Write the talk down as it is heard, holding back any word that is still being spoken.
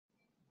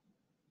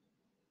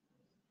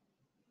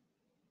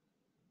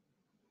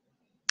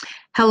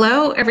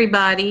Hello,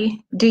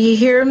 everybody. Do you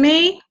hear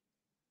me?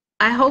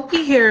 I hope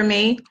you hear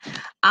me.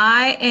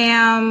 I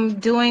am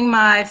doing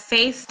my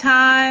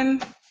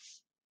FaceTime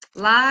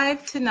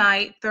live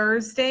tonight,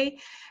 Thursday,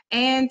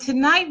 and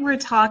tonight we're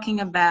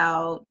talking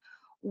about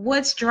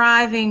what's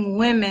driving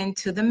women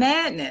to the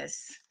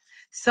madness.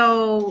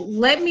 So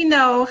let me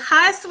know.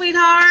 Hi,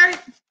 sweetheart.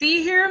 Do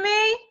you hear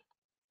me?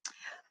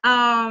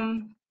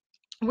 Um,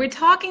 we're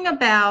talking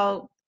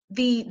about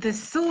the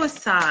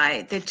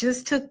suicide that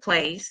just took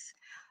place,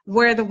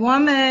 where the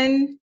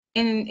woman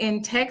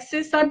in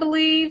Texas, I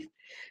believe,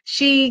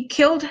 she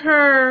killed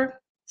herself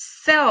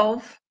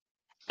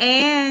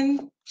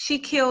and she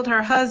killed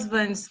her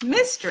husband's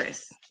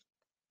mistress.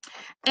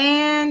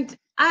 And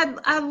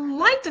I'd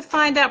like to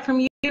find out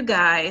from you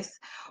guys,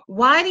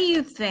 why do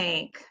you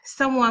think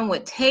someone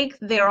would take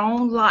their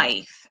own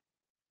life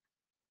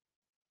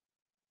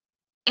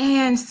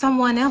and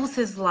someone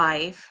else's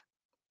life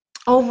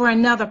over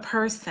another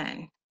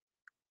person?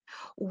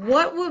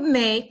 What would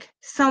make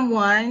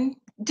someone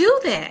do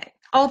that?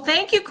 Oh,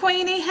 thank you,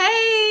 Queenie.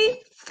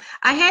 Hey,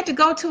 I had to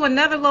go to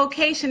another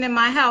location in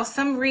my house.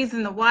 Some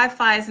reason the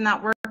Wi-Fi is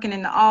not working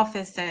in the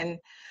office, and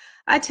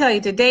I tell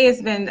you, today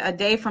has been a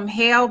day from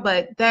hell,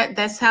 but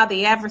that's how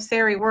the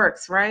adversary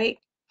works, right?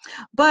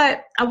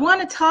 But I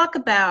want to talk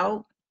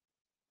about,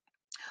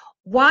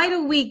 why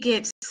do we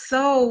get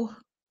so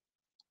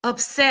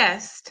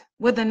obsessed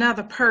with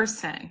another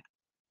person,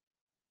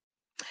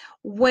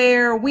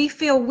 where we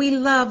feel we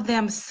love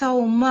them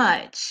so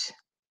much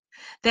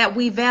that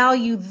we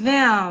value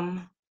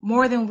them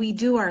more than we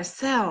do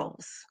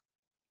ourselves?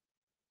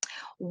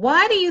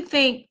 Why do you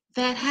think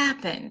that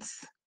happens?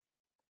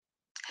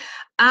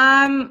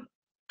 I'm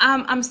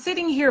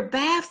sitting here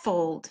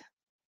baffled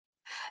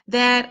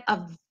that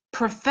a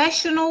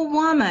professional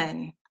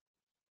woman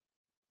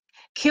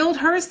killed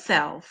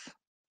herself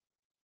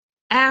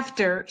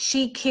after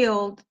she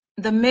killed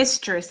the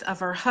mistress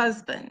of her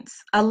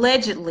husband's,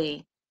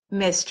 allegedly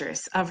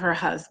mistress of her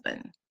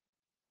husband.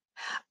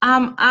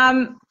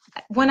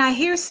 When I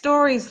hear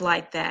stories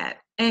like that,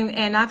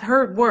 and I've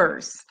heard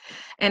worse,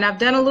 and I've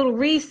done a little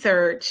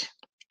research,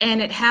 and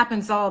it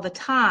happens all the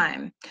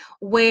time,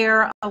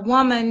 where a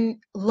woman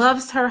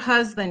loves her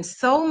husband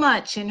so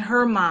much in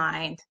her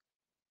mind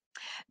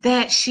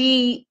that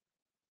she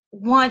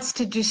wants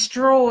to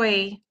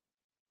destroy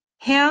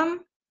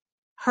him,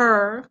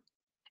 her,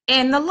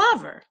 and the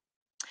lover.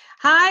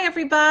 Hi,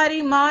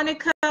 everybody.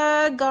 Monica,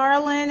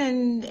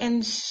 Garland,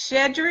 and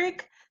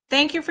Shedrick.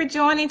 Thank you for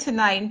joining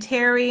tonight. And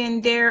Terry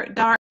and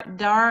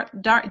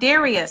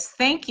Darius,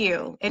 thank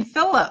you. And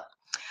Philip,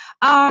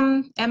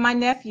 and my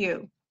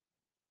nephew.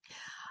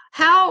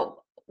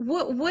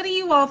 What do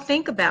you all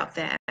think about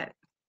that?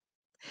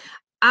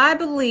 I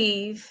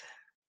believe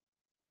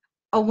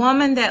a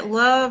woman that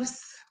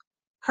loves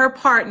her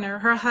partner,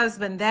 her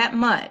husband, that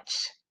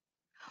much,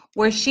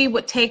 where she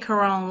would take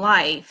her own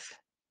life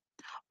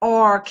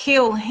or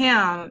kill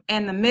him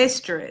and the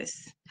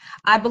mistress,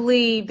 I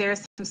believe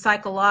there's some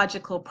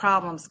psychological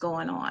problems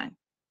going on.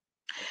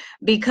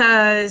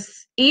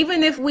 Because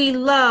even if we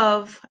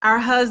love our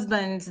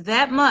husbands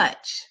that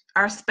much,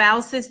 our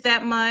spouses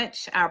that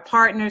much, our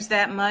partners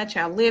that much,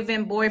 our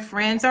live-in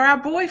boyfriends or our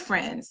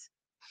boyfriends,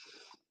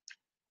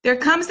 there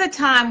comes a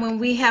time when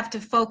we have to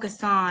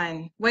focus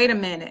on, wait a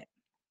minute,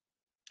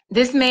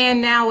 this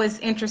man now is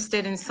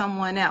interested in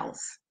someone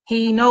else.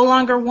 He no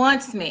longer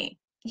wants me.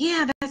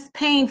 Yeah, that's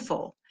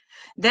painful.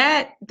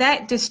 That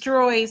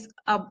destroys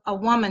a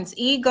woman's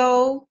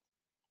ego.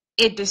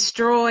 It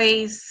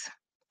destroys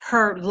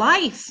her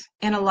life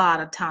in a lot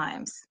of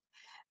times.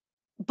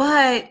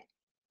 But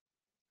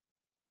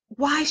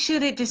why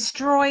should it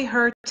destroy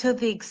her to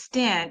the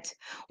extent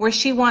where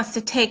she wants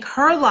to take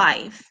her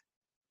life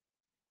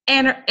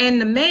and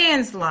the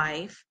man's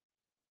life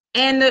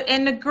and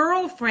the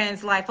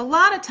girlfriend's life? A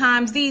lot of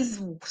times these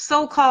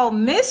so-called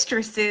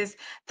mistresses,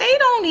 they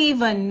don't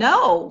even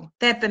know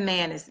that the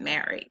man is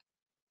married.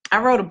 I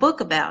wrote a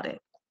book about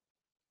it.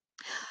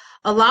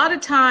 A lot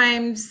of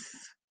times,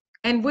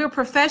 and we're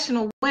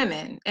professional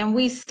women, and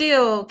we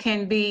still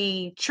can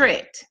be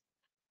tricked.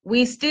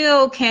 We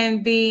still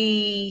can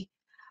be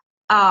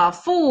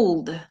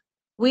fooled.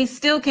 We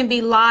still can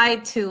be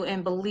lied to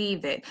and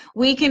believe it.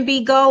 We can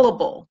be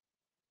gullible.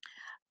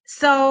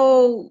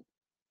 So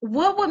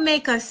what would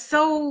make us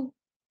so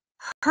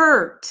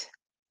hurt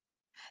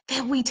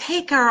that we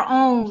take our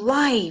own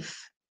life?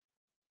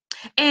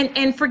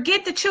 And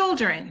forget the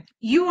children.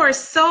 You are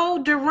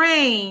so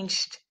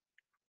deranged.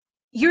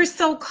 You're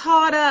so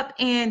caught up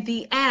in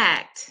the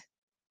act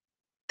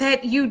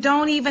that you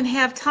don't even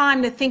have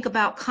time to think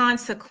about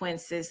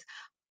consequences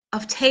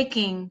of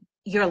taking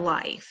your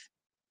life.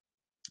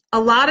 A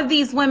lot of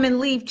these women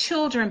leave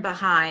children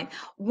behind.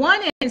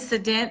 One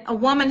incident, a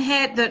woman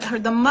had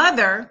the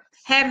mother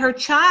had her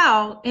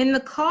child in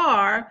the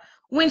car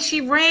when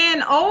she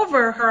ran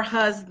over her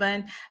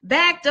husband,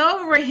 backed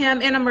over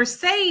him in a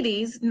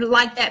Mercedes.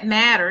 Like that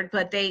mattered,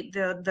 but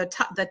the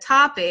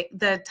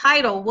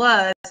title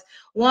was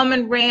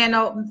 "Woman Ran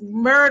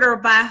Murder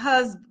by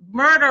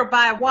murder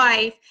by a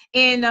wife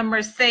in a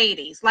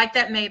Mercedes. Like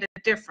that made a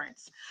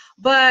difference.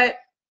 But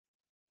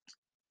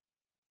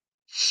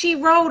she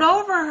rode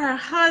over her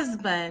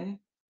husband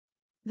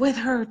with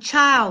her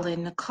child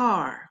in the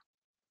car.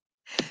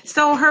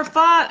 So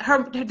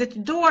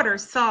the daughter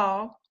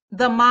saw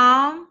the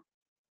mom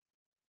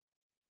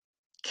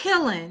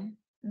killing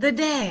the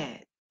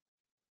dad.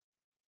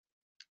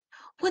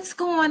 What's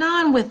going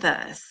on with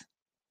us?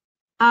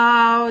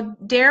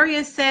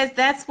 Darius says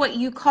that's what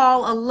you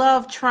call a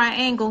love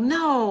triangle.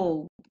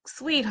 No,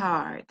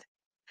 sweetheart.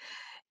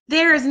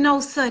 There is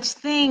no such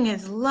thing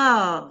as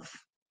love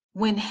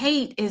when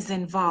hate is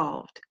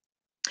involved.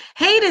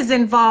 Hate is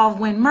involved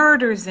when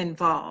murder is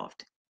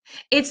involved.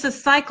 It's a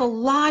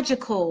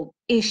psychological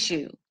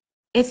issue.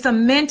 It's a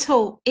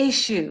mental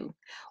issue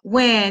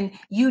when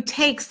you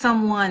take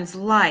someone's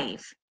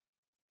life.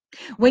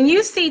 When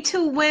you see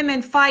two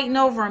women fighting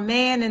over a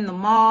man in the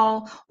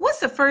mall, what's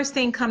the first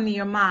thing come to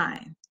your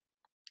mind?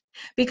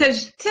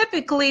 Because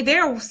typically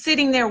they're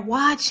sitting there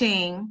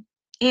watching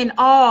in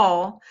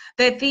awe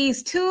that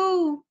these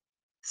two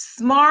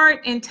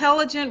smart,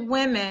 intelligent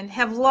women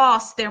have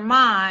lost their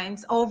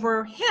minds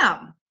over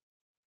him.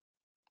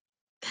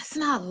 That's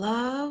not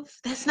love.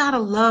 That's not a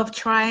love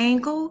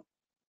triangle.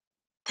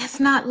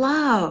 That's not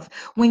love.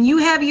 When you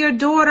have your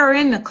daughter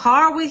in the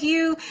car with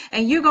you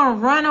and you're going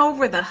to run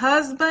over the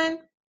husband.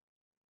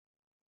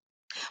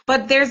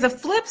 But there's a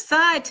flip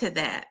side to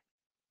that.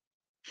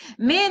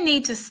 Men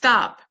need to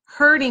stop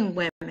hurting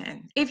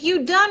women. If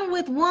you're done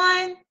with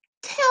one,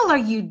 tell her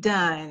you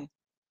done.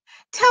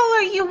 Tell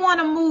her you want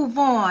to move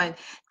on.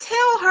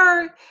 Tell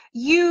her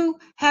you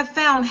have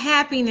found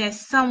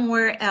happiness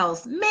somewhere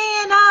else.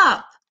 Man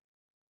up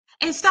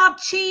and stop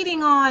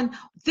cheating on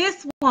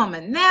this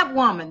woman, that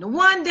woman, the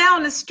one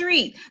down the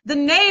street, the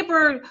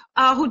neighbor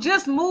who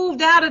just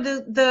moved out of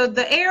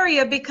the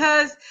area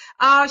because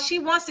she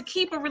wants to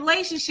keep a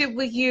relationship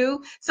with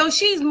you. So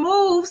she's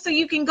moved so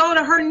you can go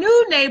to her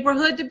new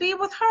neighborhood to be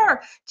with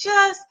her.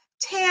 Just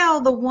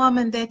tell the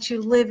woman that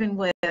you're living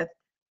with.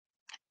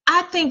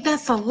 I think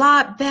that's a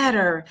lot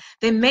better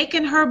than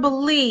making her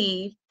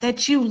believe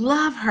that you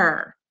love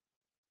her.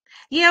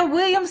 Yeah,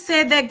 William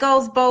said that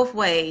goes both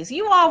ways.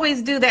 You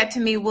always do that to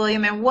me,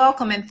 William, and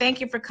welcome and thank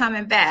you for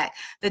coming back.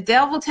 The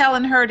devil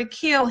telling her to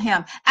kill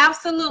him.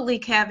 Absolutely,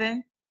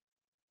 Kevin.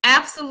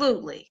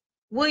 Absolutely.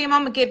 William,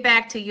 I'm going to get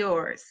back to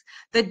yours.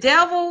 The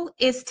devil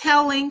is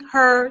telling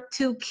her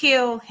to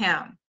kill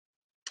him.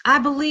 I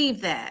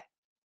believe that.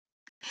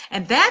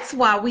 And that's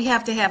why we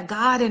have to have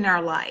God in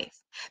our life.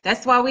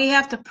 That's why we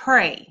have to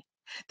pray.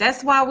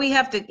 That's why we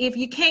have to, if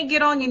you can't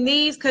get on your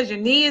knees because your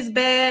knee is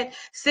bad,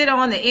 sit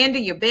on the end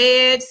of your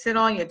bed, sit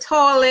on your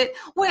toilet,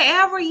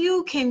 wherever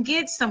you can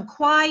get some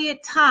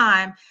quiet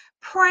time,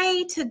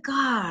 pray to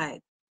God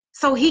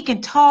so he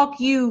can talk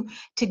you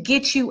to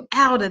get you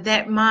out of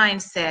that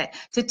mindset,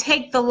 to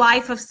take the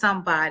life of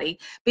somebody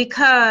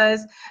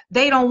because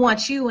they don't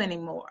want you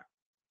anymore.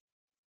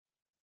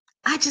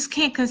 I just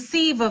can't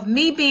conceive of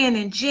me being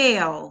in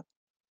jail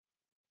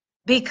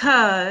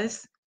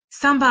because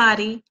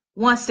somebody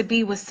wants to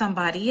be with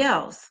somebody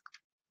else.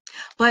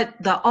 But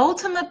the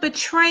ultimate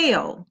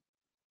betrayal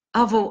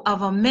of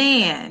a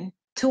man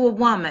to a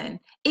woman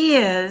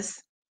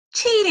is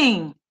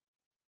cheating.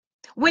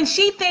 When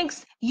she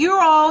thinks you're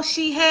all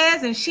she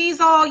has and she's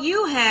all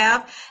you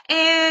have,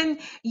 and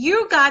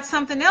you got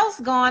something else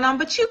going on,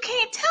 but you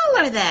can't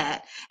tell her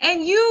that.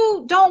 And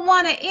you don't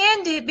want to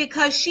end it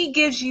because she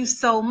gives you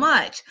so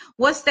much.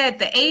 What's that,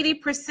 the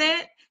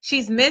 80%?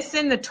 She's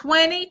missing the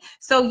 20,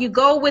 so you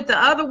go with the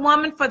other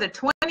woman for the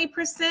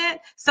 20%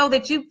 so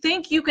that you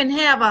think you can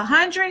have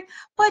 100,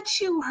 but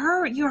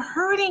you're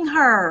hurting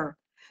her.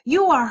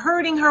 You are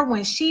hurting her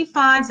when she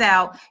finds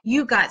out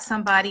you got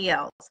somebody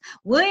else.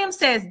 William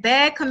says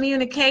bad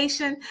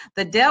communication.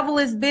 The devil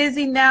is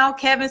busy now.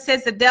 Kevin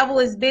says the devil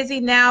is busy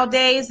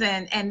nowadays,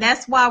 and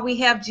that's why we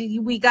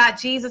got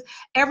Jesus.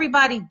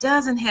 Everybody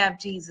doesn't have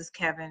Jesus,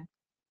 Kevin.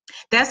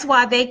 That's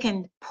why they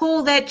can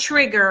pull that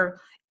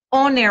trigger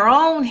on their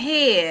own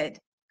head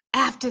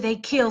after they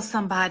kill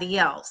somebody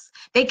else.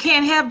 They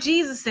can't have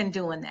Jesus in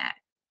doing that.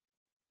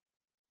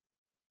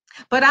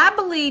 But I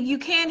believe you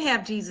can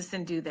have Jesus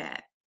and do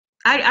that.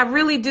 I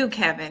really do,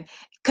 Kevin,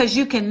 because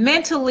you can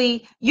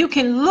mentally, you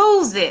can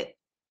lose it.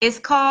 It's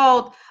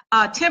called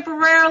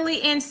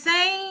temporarily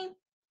insane.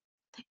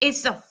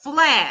 It's a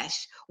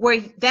flash where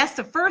that's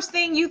the first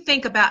thing you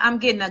think about. I'm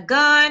getting a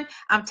gun.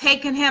 I'm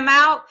taking him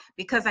out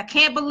because I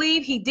can't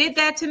believe he did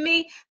that to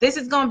me. This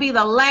is going to be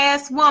the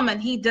last woman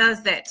he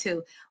does that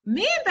to.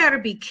 Men better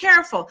be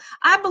careful.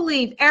 I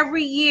believe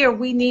every year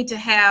we need to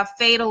have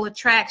Fatal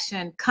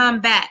Attraction come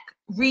back,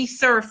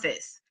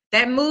 resurface.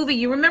 That movie,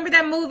 you remember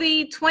that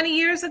movie 20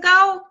 years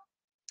ago?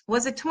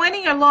 Was it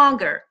 20 or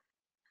longer?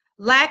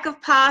 Lack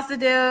of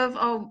positive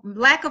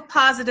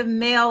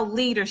male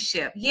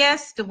leadership.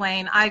 Yes,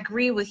 Dwayne, I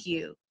agree with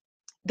you.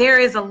 There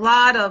is a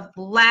lot of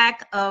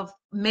lack of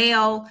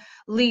male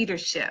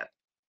leadership.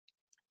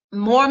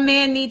 More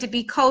men need to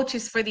be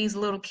coaches for these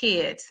little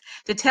kids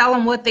to tell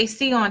them what they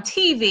see on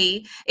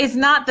TV is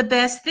not the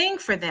best thing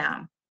for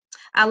them.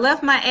 I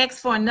left my ex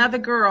for another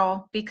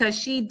girl because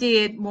she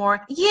did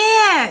more.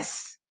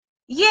 Yes.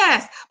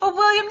 Yes. But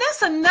William,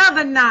 that's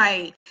another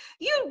night.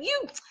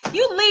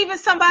 You leaving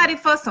somebody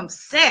for some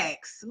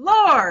sex.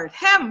 Lord,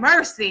 have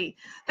mercy.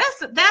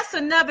 That's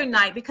another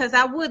night, because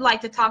I would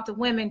like to talk to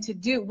women to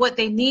do what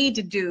they need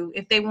to do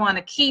if they want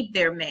to keep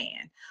their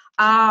man.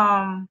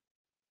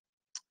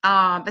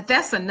 But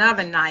that's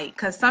another night,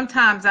 because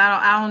sometimes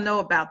I don't know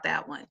about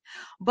that one.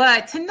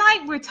 But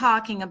tonight we're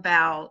talking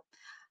about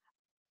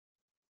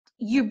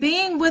you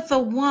being with a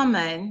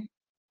woman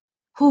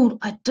who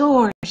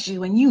adores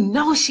you, and you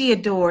know she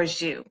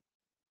adores you,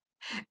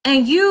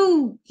 and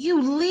you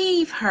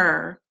leave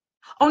her.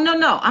 Oh,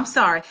 no, I'm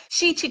sorry.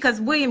 Because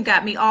William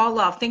got me all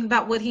off thinking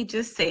about what he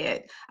just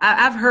said.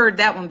 I've heard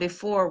that one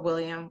before,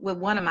 William, with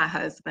one of my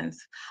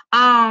husbands.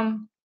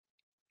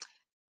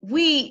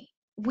 We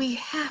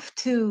have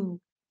to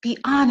be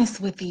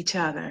honest with each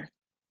other.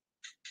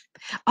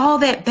 All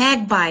that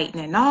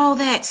backbiting and all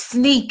that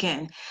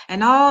sneaking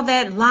and all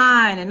that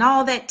lying and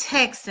all that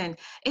texting,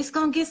 it's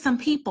going to get some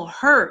people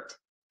hurt.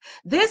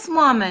 This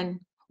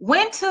woman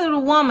went to the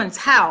woman's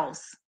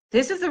house.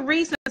 This is a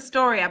recent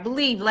story, I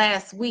believe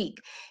last week.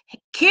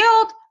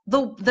 Killed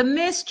the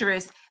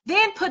mistress,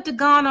 then put the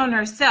gun on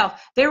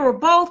herself. They were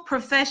both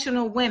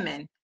professional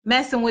women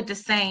messing with the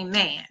same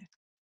man.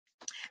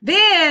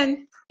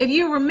 Then, if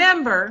you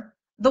remember,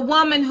 the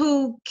woman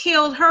who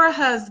killed her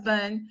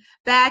husband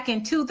back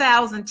in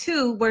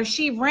 2002, where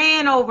she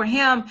ran over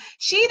him,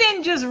 she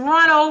didn't just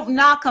run over,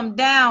 knock him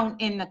down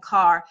in the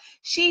car.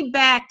 She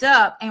backed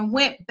up and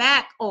went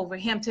back over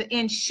him to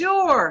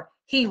ensure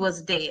he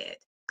was dead.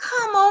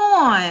 Come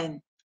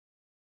on.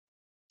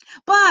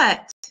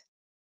 But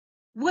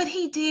what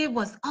he did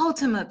was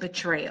ultimate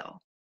betrayal.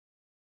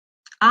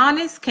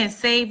 Honest can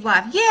save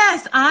lives.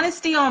 Yes,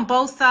 honesty on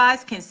both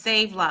sides can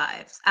save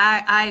lives.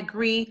 I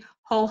agree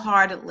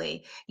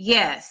wholeheartedly.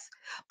 Yes.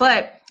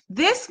 But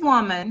this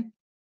woman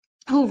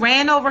who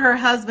ran over her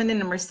husband in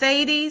the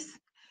Mercedes,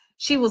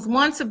 she was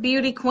once a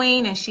beauty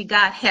queen and she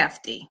got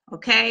hefty,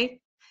 okay?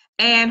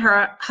 And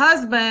her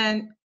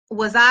husband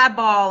was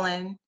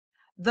eyeballing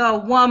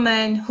the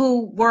woman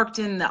who worked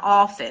in the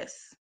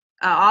office.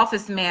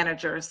 Office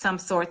manager of some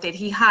sort that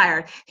he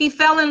hired. He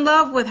fell in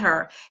love with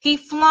her. He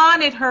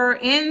flaunted her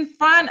in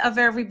front of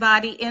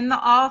everybody in the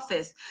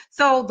office.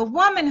 So the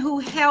woman who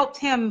helped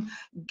him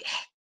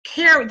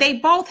care, they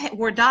both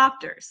were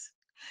doctors.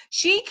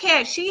 She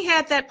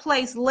had that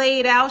place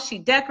laid out. She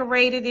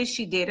decorated it.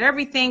 She did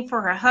everything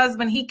for her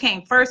husband. He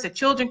came first. The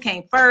children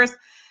came first.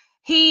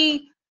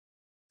 He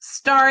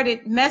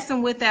started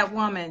messing with that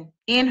woman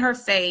in her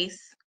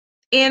face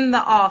in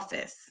the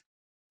office.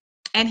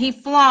 And he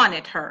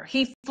flaunted her.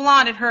 He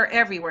flaunted her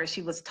everywhere.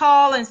 She was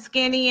tall and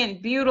skinny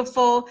and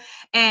beautiful.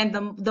 And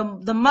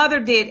the mother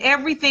did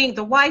everything,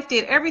 the wife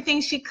did everything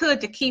she could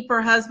to keep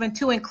her husband,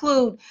 to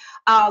include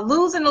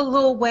losing a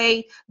little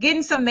weight,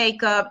 getting some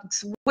makeup,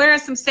 wearing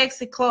some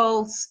sexy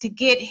clothes to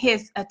get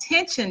his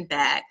attention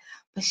back.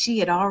 But she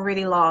had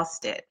already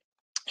lost it.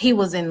 He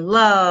was in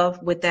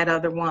love with that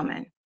other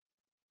woman.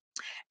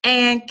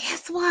 And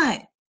guess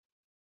what?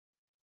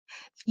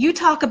 You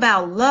talk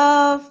about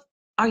love,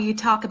 or you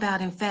talk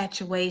about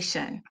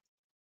infatuation.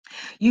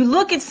 You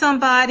look at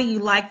somebody, you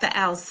like the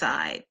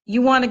outside.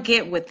 You want to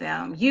get with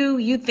them.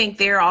 You think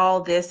they're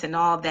all this and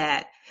all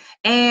that.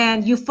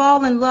 And you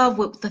fall in love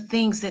with the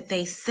things that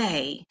they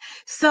say.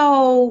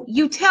 So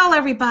you tell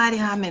everybody,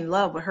 I'm in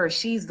love with her.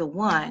 She's the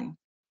one.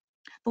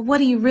 But what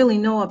do you really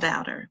know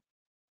about her?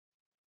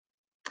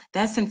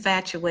 That's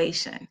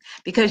infatuation,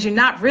 because you're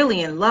not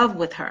really in love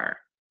with her.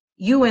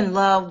 You're in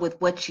love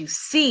with what you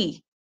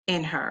see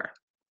in her.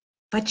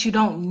 But you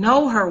don't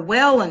know her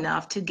well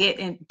enough to get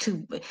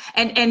into,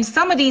 and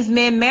some of these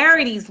men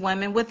marry these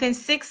women within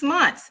 6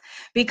 months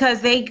because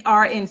they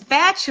are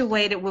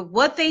infatuated with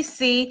what they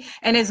see.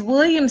 And as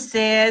William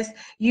says,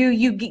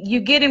 you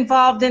get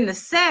involved in the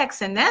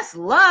sex, and that's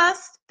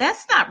lust.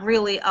 That's not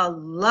really a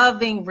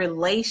loving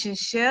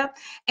relationship.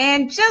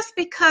 And just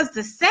because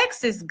the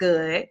sex is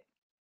good,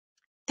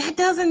 that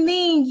doesn't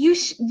mean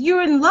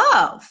you're in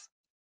love.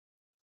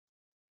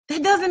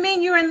 That doesn't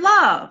mean you're in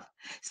love.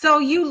 So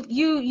you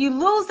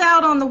lose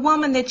out on the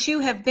woman that you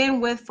have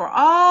been with for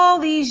all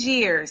these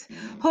years,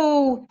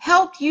 who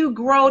helped you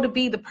grow to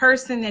be the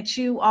person that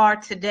you are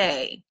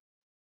today.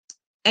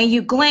 And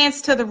you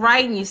glance to the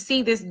right and you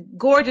see this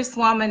gorgeous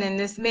woman in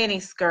this mini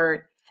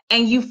skirt,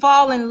 and you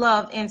fall in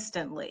love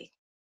instantly.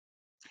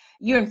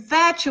 You're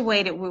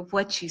infatuated with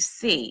what you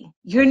see.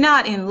 You're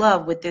not in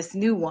love with this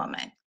new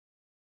woman.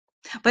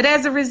 But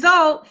as a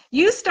result,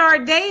 you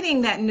start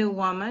dating that new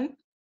woman.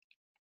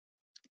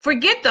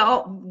 Forget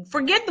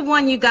the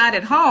one you got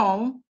at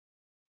home,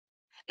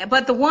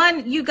 but the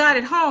one you got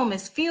at home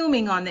is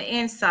fuming on the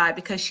inside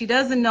because she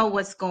doesn't know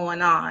what's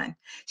going on.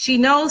 She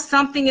knows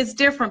something is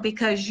different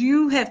because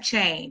you have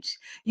changed.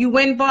 You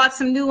went and bought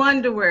some new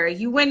underwear.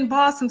 You went and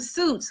bought some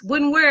suits.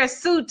 Wouldn't wear a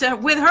suit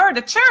with her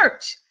to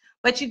church,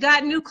 but you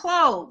got new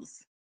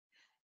clothes.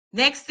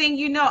 Next thing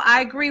you know,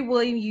 I agree,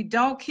 William, you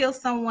don't kill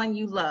someone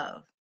you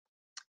love.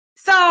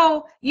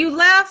 So you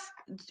left,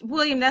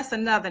 William, that's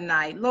another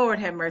night. Lord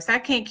have mercy. I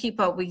can't keep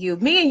up with you.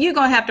 Me and you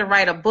going to have to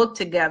write a book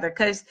together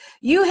because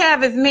you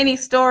have as many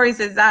stories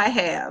as I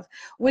have,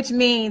 which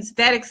means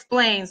that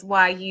explains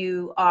why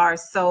you are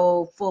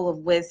so full of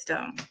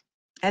wisdom.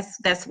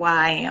 That's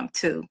why I am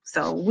too.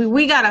 So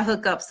we got to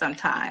hook up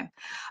sometime.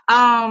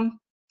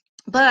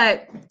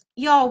 But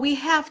y'all, we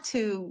have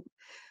to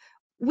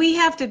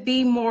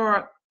be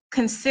more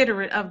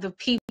considerate of the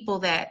people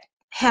that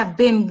have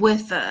been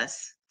with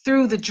us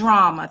through the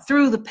drama,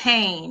 through the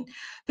pain,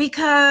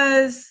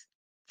 because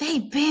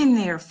they've been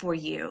there for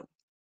you.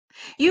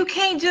 You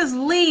can't just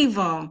leave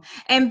them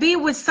and be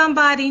with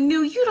somebody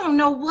new. You don't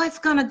know what's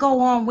going to go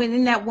on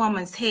within that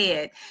woman's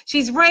head.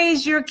 She's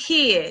raised your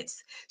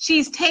kids.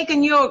 She's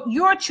taken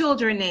your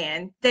children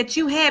in that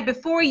you had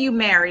before you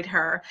married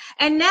her.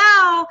 And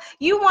now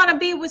you want to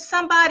be with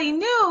somebody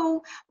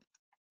new.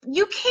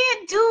 You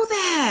can't do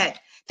that.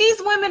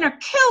 These women are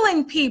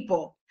killing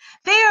people.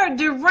 They are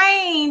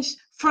deranged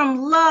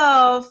from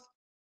love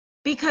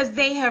because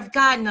they have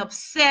gotten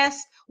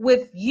obsessed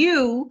with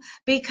you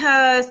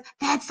because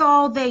that's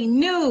all they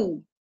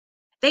knew.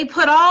 They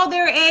put all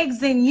their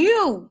eggs in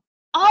you,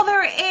 all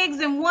their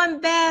eggs in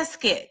one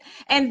basket,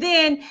 and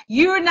then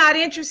you're not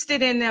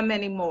interested in them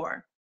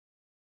anymore.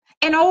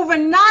 And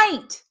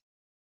overnight,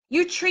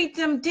 you treat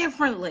them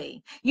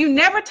differently. You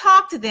never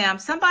talk to them.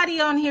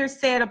 Somebody on here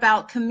said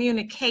about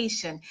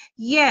communication.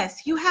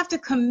 Yes, you have to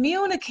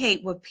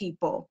communicate with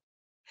people.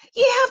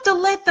 You have to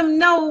let them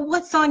know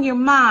what's on your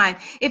mind.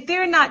 If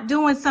they're not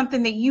doing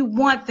something that you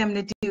want them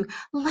to do,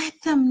 let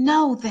them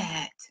know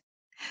that.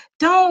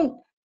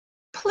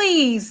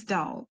 Please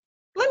don't.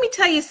 Let me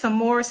tell you some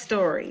more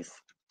stories.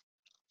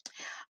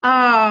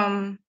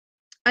 Another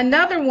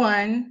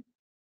one,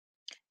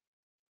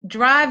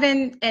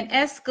 driving an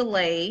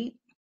Escalade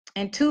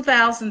in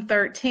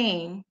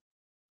 2013,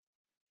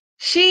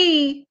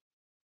 she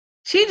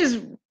just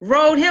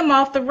rode him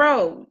off the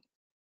road.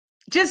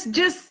 Just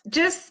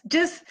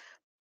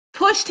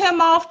pushed him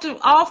off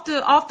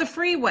the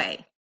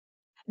freeway.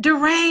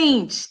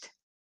 Deranged.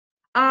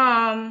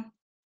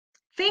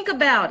 Think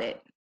about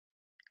it.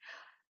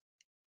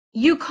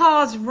 You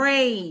cause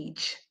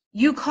rage.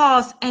 You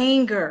cause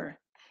anger,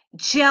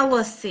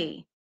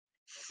 jealousy,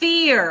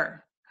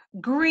 fear,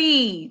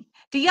 greed.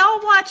 Do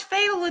y'all watch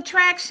Fatal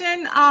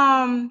Attraction?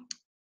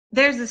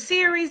 There's a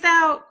series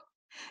out.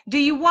 Do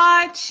you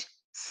watch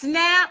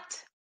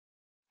Snapped?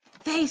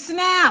 They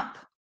snap.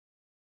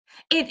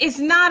 It is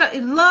not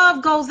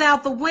love goes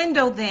out the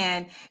window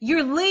then.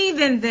 You're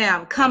leaving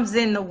them comes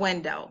in the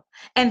window.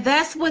 And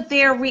that's what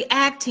they're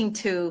reacting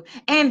to.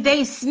 And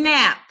they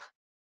snap.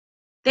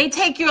 They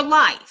take your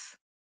life.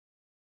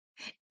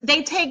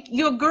 They take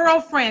your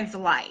girlfriend's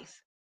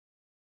life.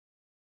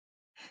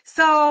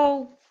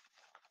 So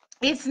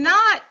it's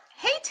not,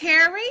 hey,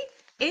 Terry,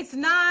 it's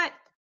not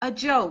a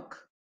joke.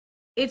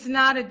 It's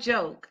not a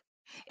joke.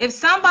 If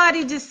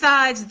somebody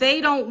decides they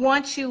don't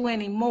want you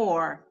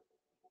anymore,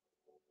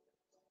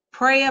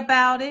 pray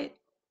about it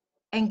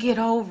and get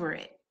over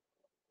it.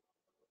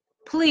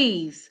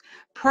 Please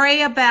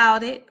pray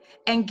about it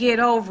and get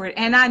over it.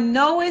 And I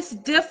know it's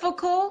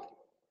difficult.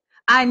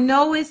 I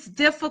know it's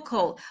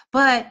difficult,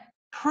 but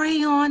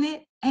pray on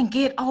it and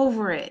get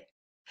over it.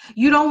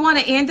 You don't want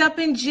to end up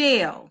in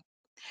jail.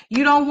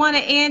 You don't want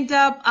to end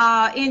up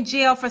in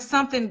jail for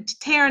something,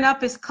 tearing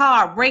up his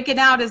car, breaking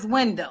out his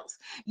windows.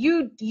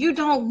 You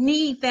don't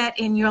need that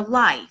in your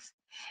life.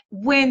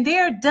 When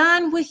they're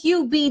done with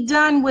you, be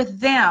done with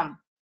them.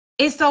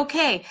 It's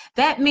okay.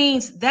 That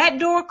means that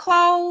door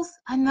closed,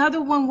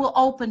 another one will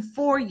open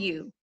for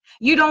you.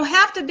 You don't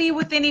have to be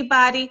with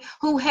anybody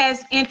who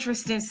has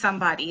interest in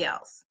somebody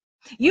else.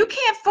 You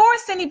can't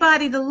force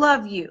anybody to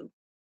love you.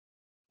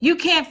 You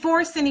can't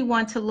force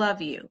anyone to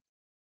love you.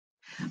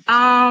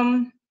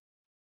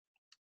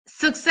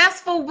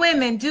 Successful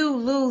women do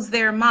lose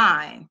their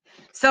mind.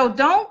 So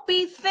don't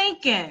be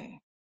thinking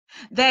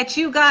that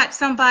you got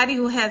somebody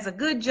who has a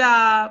good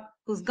job,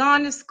 who's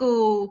gone to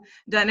school,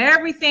 done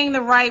everything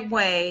the right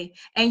way,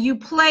 and you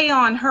play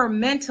on her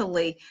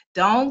mentally.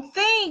 Don't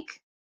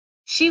think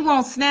she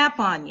won't snap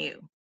on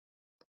you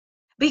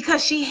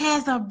because she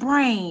has a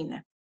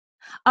brain.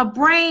 A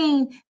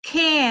brain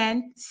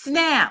can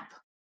snap.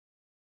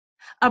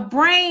 A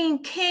brain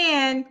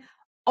can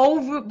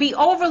be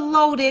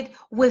overloaded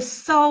with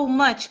so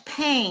much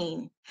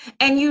pain,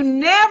 and you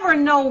never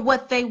know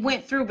what they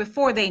went through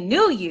before they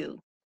knew you.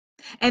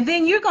 And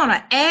then you're going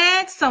to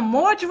add some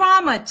more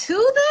drama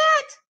to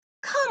that?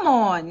 Come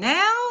on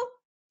now.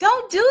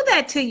 Don't do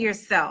that to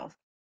yourself.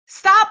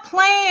 Stop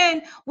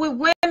playing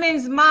with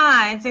women's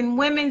minds and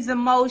women's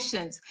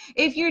emotions.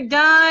 If you're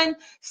done,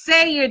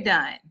 say you're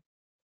done.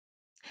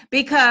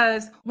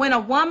 Because when a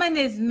woman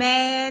is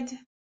mad,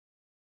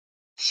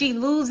 she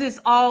loses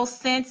all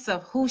sense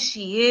of who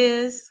she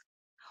is,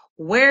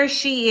 where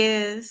she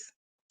is,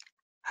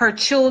 her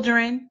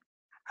children,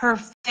 her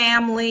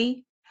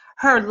family,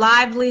 her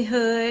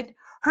livelihood,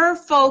 Her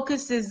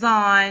focus is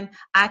on,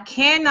 I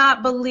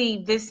cannot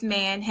believe this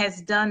man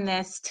has done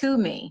this to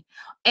me.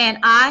 And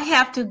I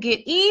have to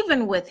get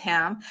even with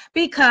him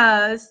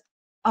because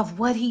of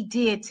what he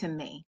did to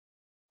me.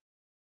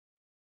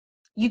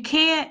 You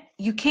can't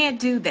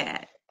do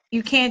that.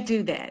 You can't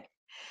do that.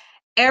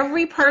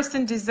 Every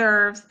person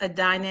deserves a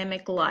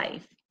dynamic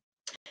life.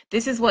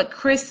 This is what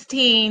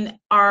Christine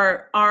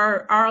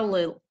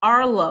Arlo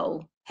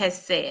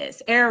has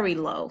says.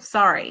 Arilo,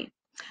 sorry.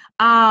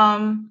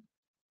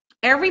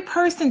 Every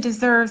person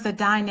deserves a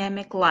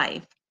dynamic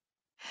life.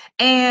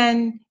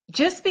 And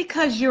just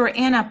because you're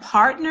in a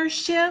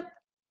partnership,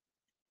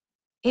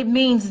 it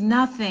means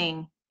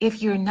nothing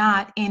if you're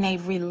not in a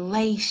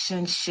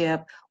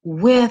relationship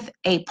with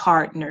a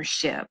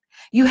partnership.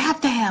 You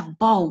have to have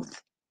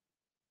both.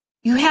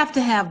 You have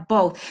to have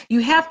both.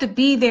 You have to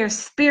be there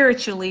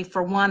spiritually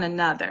for one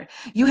another.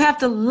 You have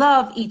to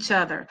love each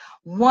other,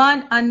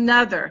 one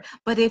another.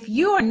 But if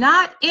you are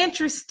not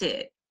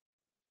interested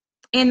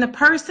in the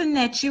person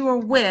that you are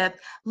with,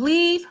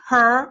 leave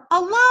her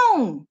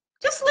alone.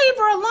 Just leave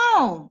her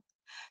alone.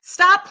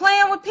 Stop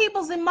playing with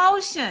people's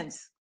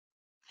emotions.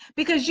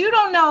 Because you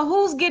don't know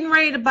who's getting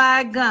ready to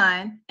buy a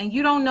gun, and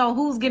you don't know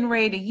who's getting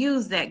ready to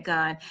use that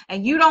gun,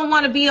 and you don't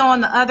want to be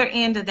on the other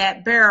end of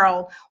that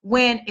barrel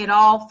when it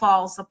all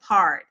falls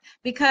apart.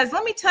 Because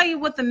let me tell you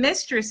what the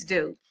mistress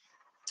do.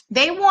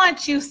 They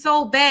want you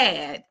so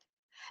bad,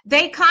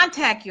 they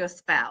contact your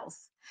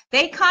spouse,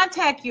 they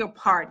contact your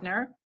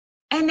partner,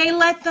 and they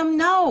let them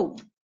know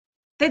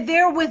that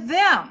they're with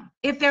them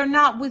if they're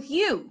not with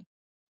you.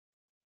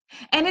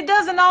 And it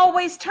doesn't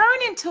always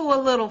turn into a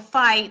little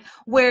fight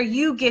where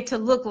you get to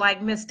look like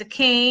Mr.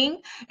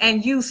 King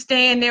and you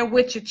stand there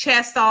with your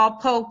chest all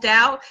poked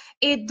out.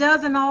 It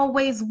doesn't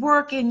always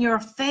work in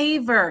your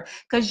favor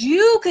because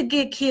you could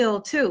get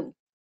killed too.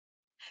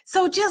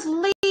 So just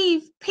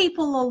leave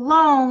people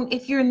alone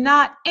if you're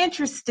not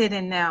interested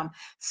in them.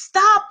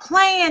 Stop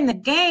playing the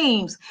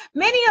games.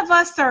 Many of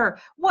us are,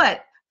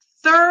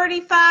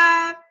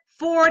 35,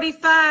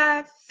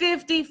 45,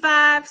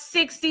 55,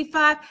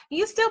 65.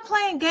 You still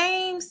playing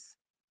games?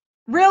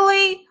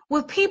 Really?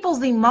 With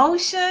people's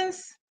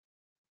emotions?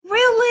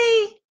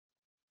 Really?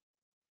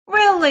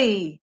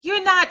 Really?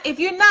 If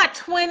you're not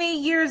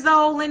 20 years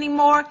old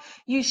anymore,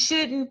 you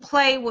shouldn't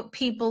play with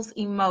people's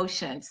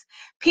emotions.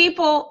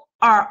 People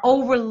are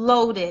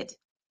overloaded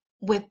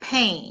with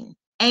pain,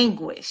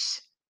 anguish,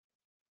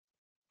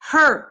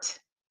 hurt,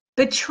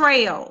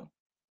 betrayal.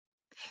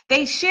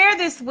 They share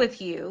this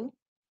with you,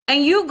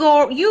 and you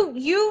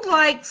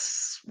like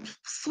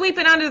sweep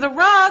it under the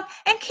rug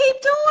and keep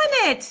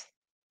doing it.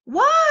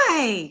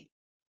 Why?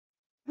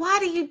 Why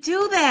do you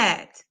do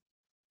that?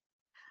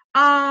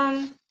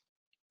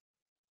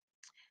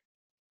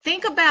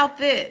 Think about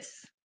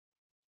this.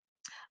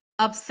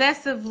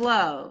 Obsessive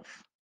love,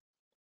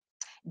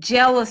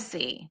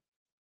 jealousy,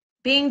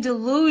 being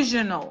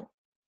delusional,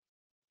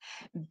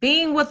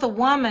 being with a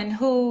woman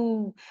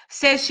who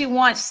says she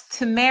wants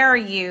to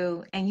marry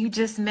you and you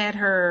just met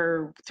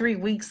her 3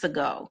 weeks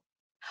ago,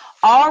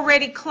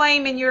 already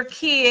claiming your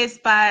kids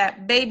by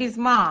baby's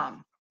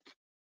mom,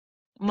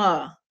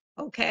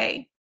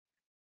 okay?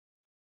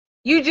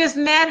 You just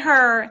met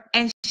her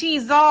and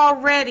she's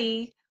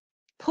already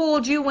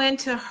pulled you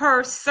into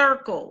her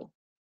circle.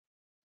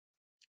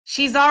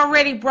 She's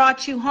already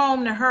brought you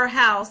home to her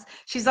house.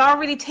 She's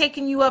already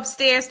taken you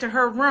upstairs to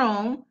her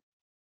room.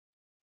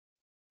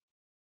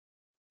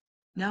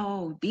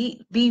 No,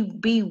 be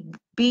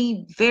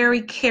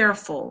very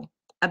careful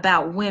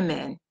about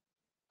women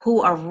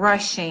who are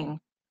rushing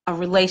a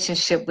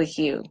relationship with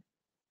you.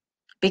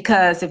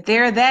 Because if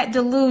they're that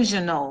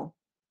delusional,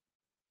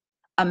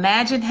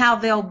 imagine how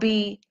they'll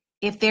be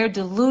if they're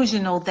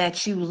delusional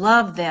that you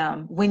love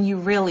them when you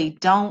really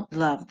don't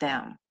love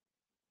them.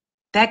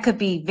 That could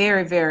be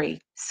very, very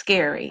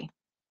scary.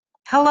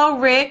 Hello,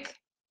 Rick.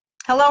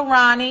 Hello,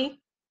 Ronnie.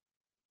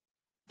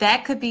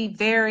 That could be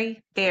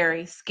very,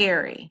 very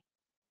scary.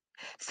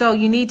 So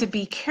you need to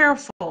be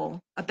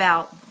careful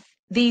about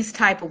these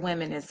type of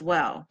women as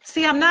well.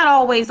 See, I'm not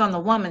always on the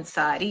woman's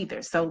side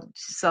either. So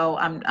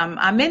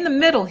I'm in the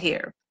middle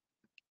here.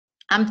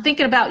 I'm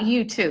thinking about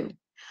you too.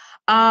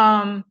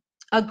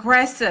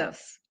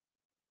 Aggressive,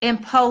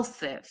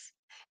 impulsive,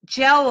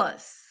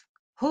 jealous.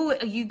 Who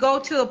you go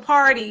to a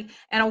party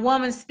and a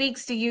woman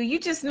speaks to you. You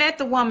just met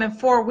the woman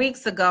 4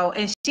 weeks ago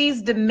and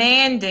she's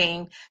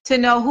demanding to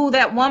know who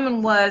that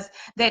woman was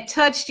that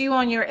touched you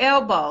on your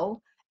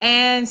elbow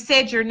and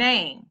said your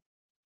name.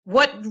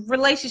 What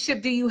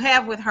relationship do you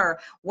have with her?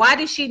 Why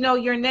does she know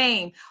your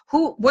name?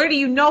 Where do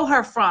you know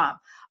her from?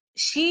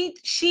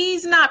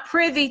 She's not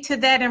privy to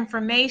that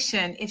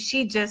information if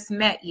she just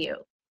met you.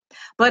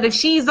 But if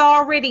she's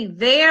already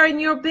there in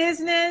your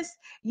business,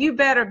 you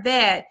better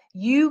bet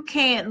you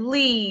can't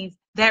leave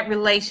that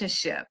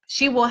relationship.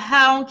 She will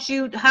hound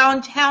you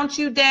down, hunt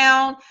you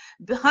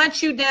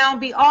down,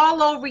 be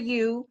all over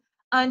you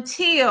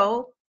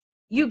until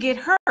you get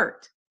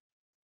hurt.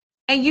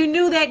 And you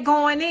knew that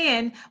going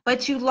in,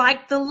 but you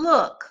liked the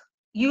look.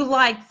 You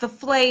liked the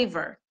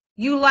flavor.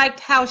 You liked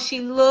how she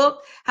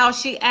looked, how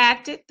she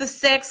acted. The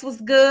sex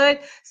was good.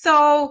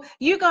 So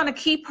you're going to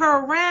keep her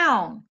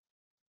around.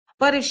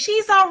 But if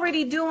she's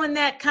already doing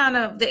that kind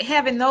of,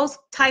 having those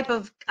type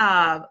of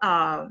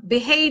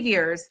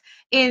behaviors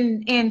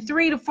in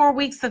 3 to 4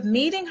 weeks of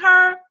meeting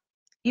her,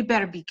 you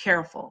better be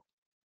careful.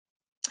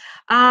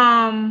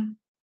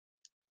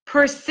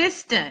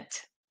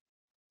 Persistent,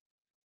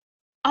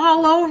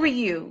 all over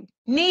you,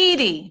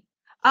 needy.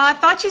 I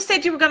thought you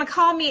said you were going to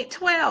call me at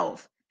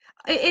 12.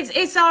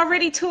 It's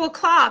already 2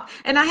 o'clock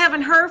and I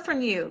haven't heard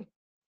from you.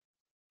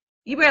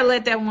 You better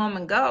let that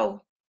woman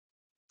go,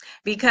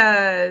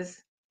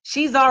 because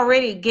she's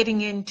already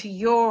getting into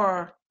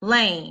your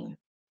lane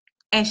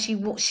and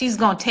she's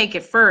going to take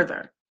it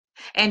further.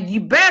 And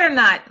you better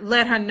not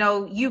let her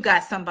know you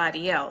got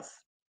somebody else.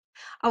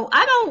 Oh,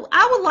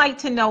 I would like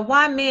to know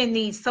why men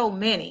need so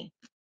many.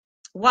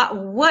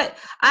 What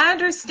I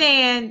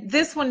understand,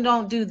 this one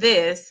don't do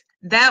this,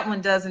 that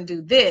one doesn't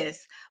do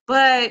this,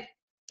 but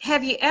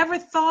have you ever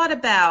thought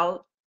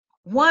about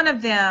one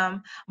of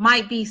them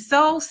might be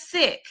so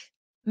sick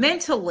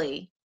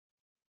mentally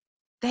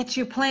that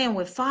you're playing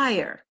with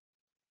fire?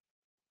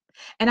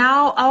 And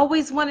I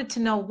always wanted to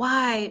know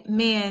why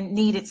men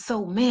needed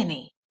so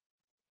many,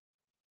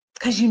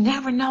 because you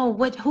never know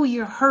who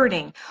you're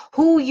hurting,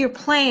 who you're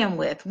playing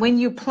with when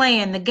you're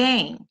playing the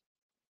game.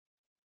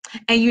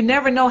 And you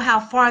never know how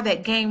far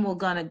that game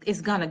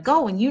is gonna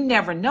go, and you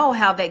never know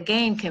how that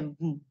game can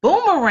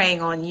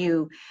boomerang on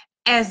you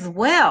as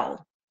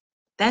well.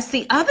 That's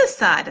the other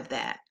side of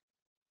that.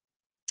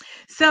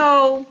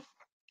 So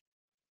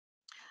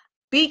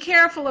be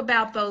careful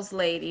about those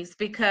ladies,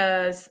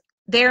 because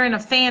they're in a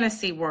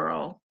fantasy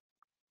world,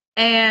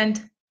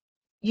 and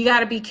you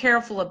got to be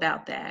careful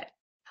about that.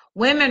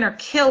 Women are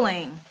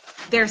killing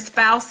their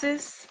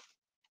spouses,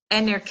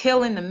 and they're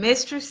killing the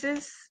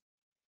mistresses,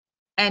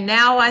 and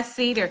now I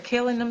see they're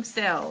killing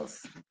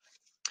themselves.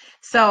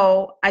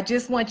 So I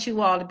just want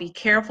you all to be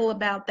careful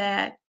about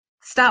that.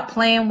 Stop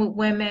playing with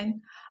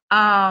women.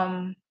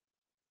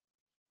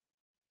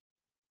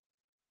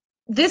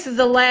 This is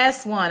the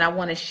last one I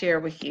want to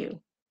share with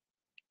you.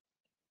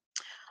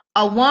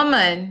 A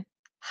woman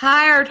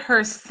hired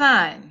her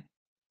son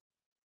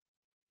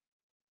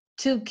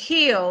to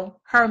kill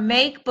her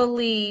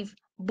make-believe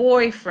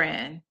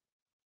boyfriend.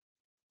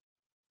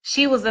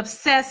 She was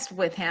obsessed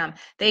with him.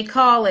 They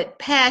call it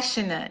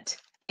passionate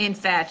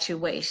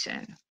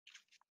infatuation.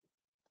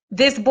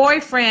 This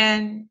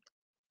boyfriend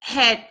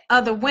had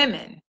other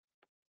women,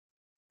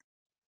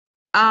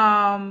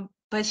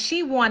 but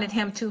she wanted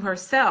him to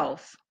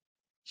herself.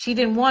 She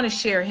didn't want to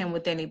share him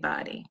with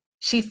anybody.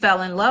 She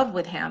fell in love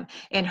with him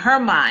in her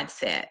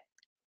mindset.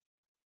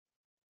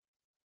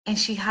 And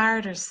she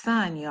hired her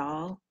son,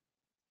 y'all.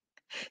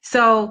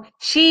 So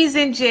she's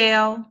in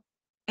jail,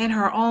 and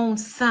her own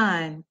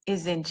son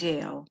is in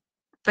jail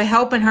for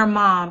helping her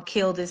mom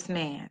kill this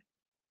man.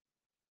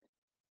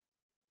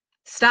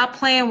 Stop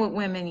playing with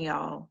women,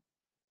 y'all.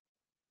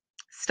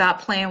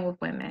 Stop playing with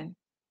women.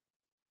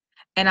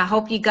 And I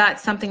hope you got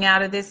something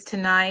out of this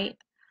tonight.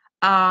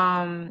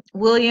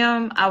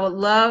 William, I would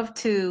love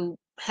to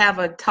have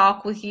a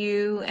talk with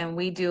you, and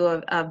we do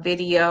a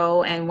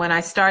video. And when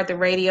I start the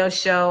radio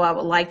show, I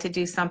would like to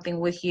do something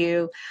with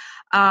you.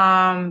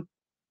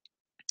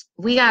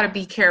 We got to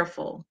be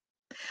careful.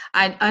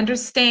 I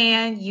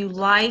understand you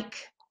like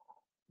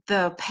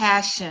the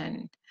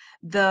passion,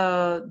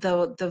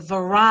 the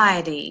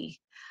variety,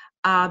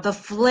 the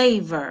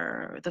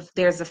flavor.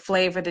 There's a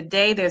flavor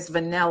today, there's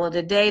vanilla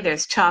today,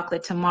 there's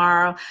chocolate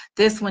tomorrow.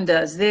 This one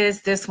does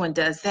this one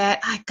does that.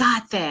 I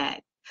got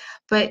that.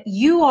 But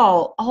you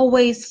all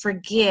always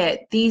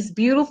forget these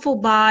beautiful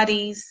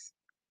bodies,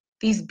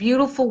 these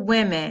beautiful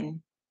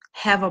women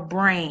have a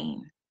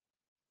brain.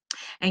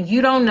 And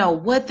you don't know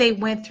what they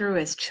went through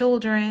as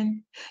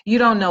children. You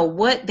don't know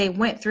what they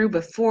went through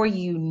before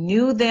you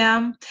knew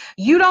them.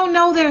 You don't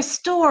know their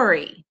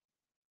story.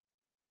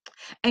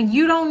 And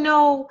you don't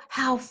know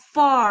how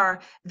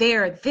far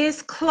they're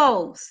this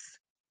close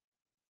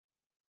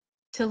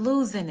to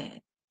losing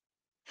it.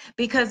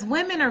 Because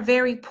women are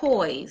very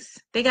poised.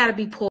 They got to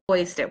be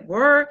poised at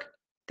work.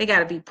 They got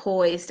to be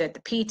poised at the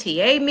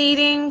PTA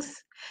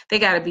meetings. They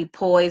got to be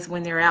poised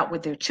when they're out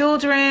with their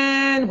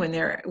children, when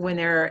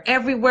they're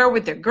everywhere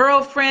with their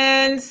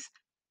girlfriends.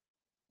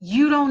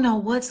 You don't know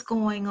what's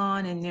going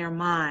on in their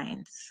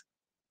minds.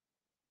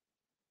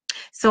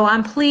 So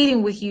I'm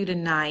pleading with you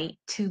tonight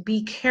to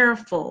be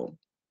careful.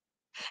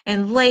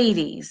 And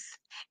ladies,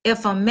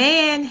 if a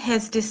man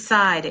has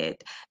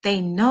decided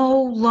they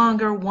no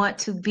longer want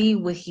to be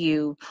with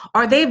you,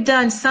 or they've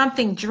done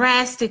something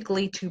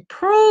drastically to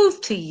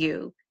prove to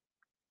you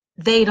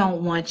they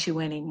don't want you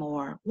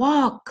anymore,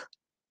 walk.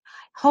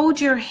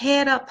 Hold your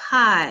head up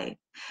high.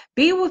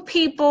 Be with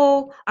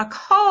people, or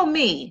call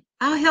me.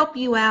 I'll help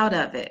you out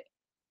of it.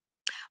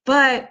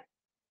 But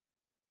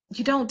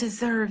you don't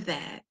deserve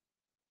that.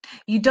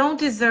 You don't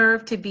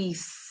deserve to be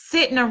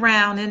sitting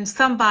around in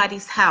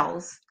somebody's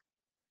house.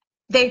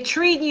 They're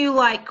treating you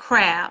like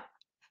crap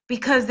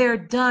because they're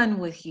done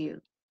with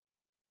you.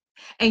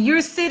 And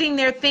you're sitting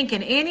there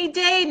thinking, any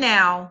day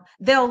now,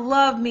 they'll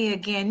love me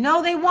again.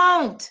 No, they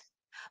won't.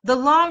 The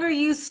longer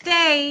you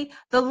stay,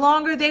 the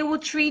longer they will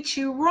treat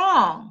you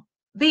wrong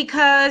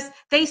because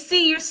they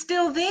see you're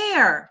still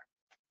there.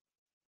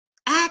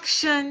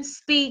 Action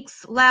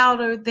speaks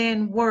louder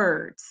than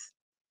words.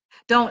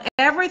 Don't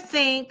ever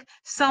think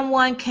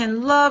someone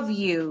can love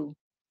you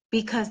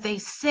because they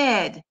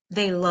said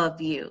they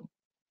love you.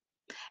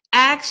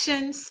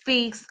 Action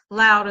speaks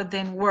louder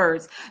than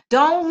words.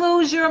 Don't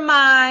lose your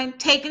mind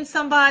taking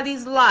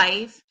somebody's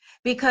life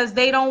because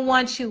they don't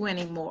want you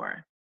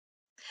anymore.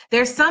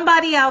 There's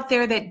somebody out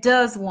there that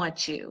does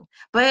want you,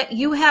 but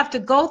you have to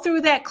go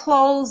through that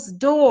closed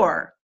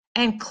door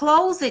and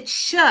close it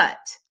shut.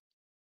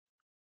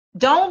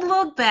 Don't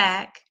look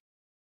back.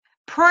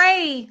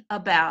 Pray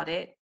about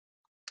it.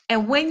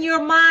 And when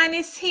your mind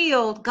is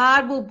healed,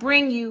 God will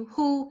bring you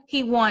who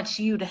he wants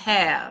you to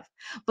have.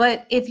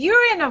 But if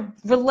you're in a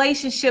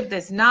relationship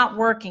that's not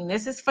working,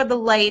 this is for the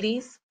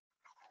ladies.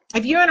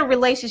 If you're in a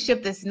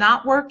relationship that's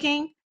not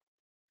working,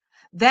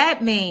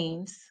 that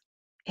means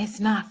it's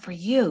not for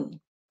you.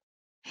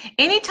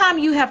 Anytime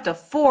you have to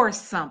force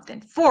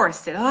something,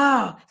 force it.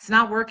 Oh, it's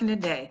not working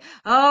today.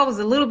 Oh, it was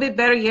a little bit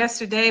better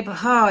yesterday, but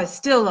oh, it's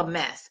still a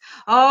mess.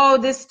 Oh,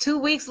 this 2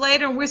 weeks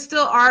later, and we're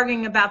still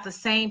arguing about the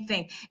same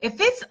thing.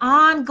 If it's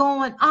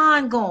ongoing,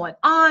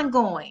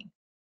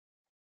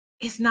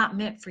 it's not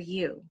meant for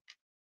you.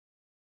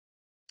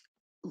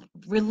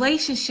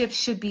 Relationships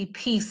should be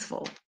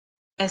peaceful.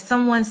 As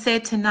someone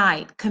said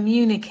tonight,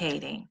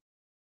 communicating.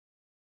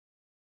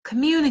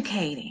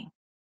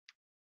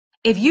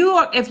 If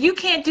you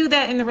can't do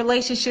that in the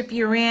relationship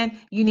you're in,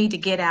 you need to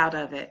get out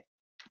of it.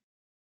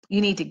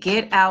 You need to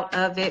get out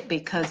of it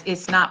because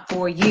it's not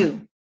for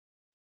you.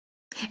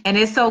 And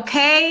it's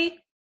okay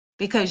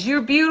because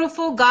you're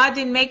beautiful. God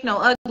didn't make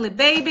no ugly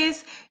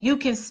babies. You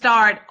can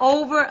start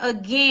over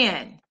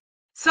again.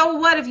 So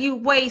what if you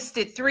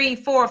wasted 3,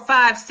 4,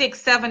 5,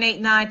 6, 7, 8,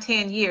 9,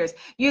 10 years?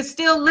 You're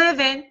still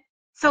living.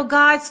 So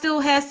God still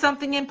has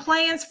something in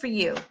plans for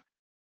you.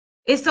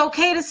 It's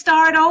okay to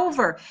start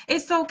over.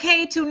 It's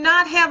okay to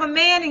not have a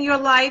man in your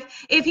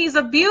life if he's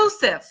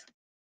abusive.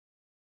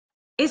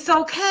 It's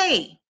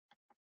okay.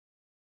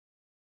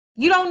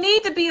 You don't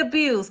need to be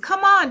abused.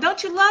 Come on,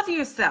 don't you love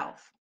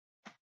yourself?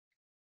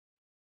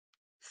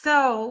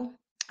 So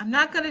I'm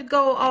not going to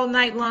go all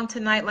night long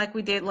tonight like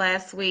we did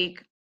last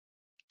week.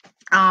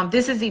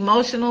 This is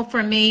emotional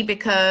for me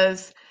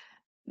because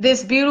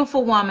this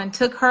beautiful woman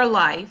took her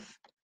life.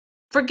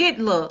 Forget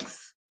looks.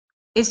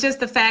 It's just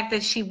the fact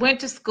that she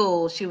went to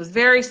school. She was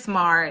very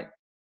smart,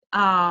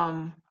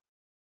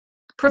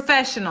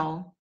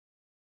 professional,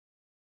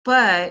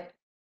 but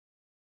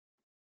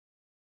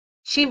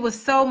she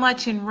was so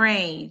much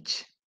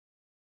enraged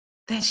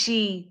that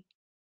she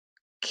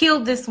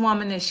killed this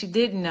woman that she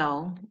didn't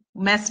know,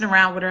 messing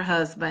around with her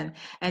husband,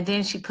 and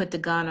then she put the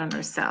gun on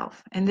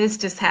herself. And this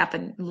just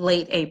happened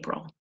late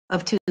April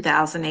of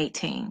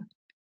 2018.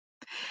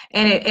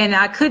 And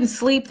I couldn't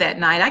sleep that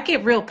night. I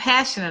get real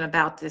passionate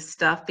about this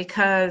stuff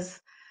because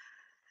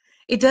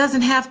it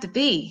doesn't have to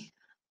be.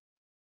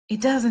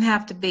 It doesn't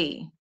have to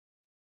be.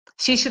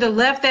 She should have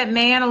left that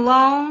man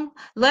alone.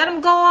 Let him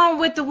go on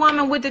with the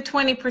woman with the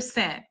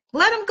 20%.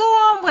 Let him go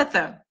on with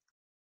her.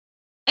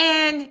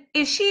 And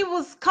if she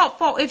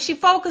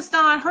focused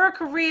on her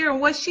career and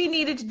what she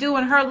needed to do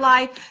in her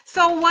life,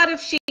 so what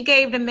if she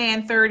gave the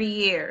man 30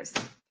 years?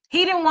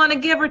 He didn't want to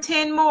give her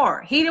 10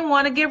 more. He didn't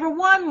want to give her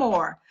 1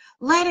 more.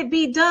 Let it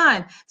be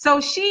done.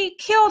 So she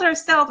killed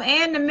herself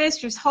and the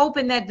mistress,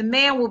 hoping that the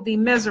man will be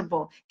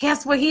miserable.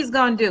 Guess what he's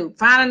going to do?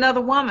 Find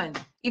another woman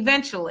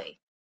eventually.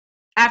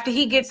 After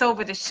he gets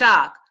over the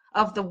shock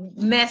of the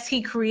mess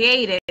he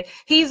created,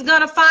 he's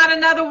going to find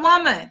another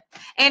woman.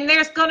 And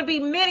there's going to be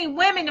many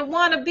women that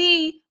want to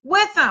be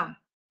with him,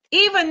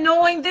 even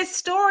knowing this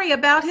story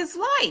about his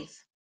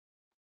life.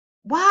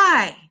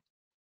 Why?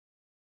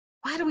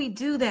 Why do we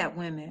do that,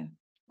 women?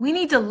 We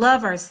need to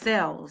love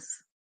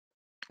ourselves.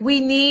 We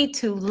need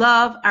to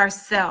love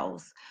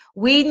ourselves.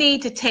 We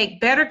need to take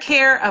better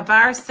care of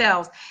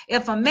ourselves.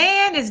 If a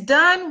man is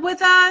done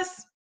with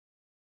us,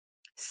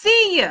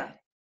 see ya.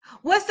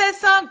 What's that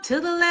song? To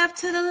the left,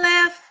 to the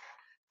left.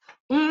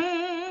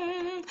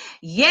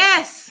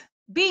 Yes.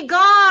 Be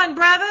gone,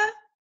 brother.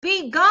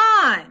 Be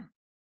gone.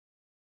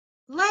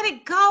 Let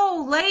it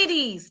go,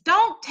 ladies.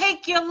 Don't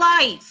take your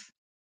life.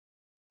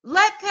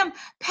 Let them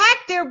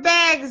pack their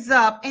bags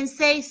up and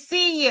say,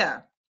 see ya.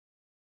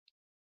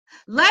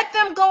 Let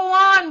them go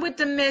on with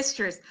the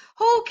mistress.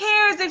 Who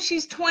cares if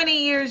she's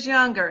 20 years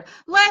younger?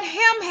 Let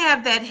him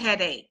have that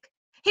headache.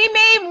 He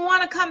may even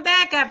want to come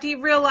back after he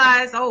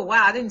realized, oh,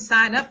 wow, I didn't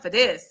sign up for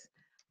this.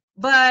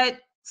 But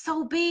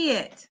so be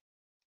it.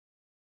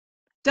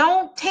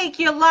 Don't take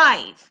your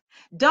life.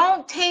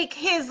 Don't take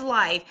his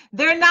life.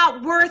 They're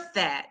not worth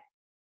that.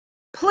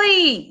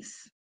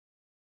 Please.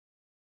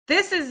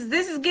 This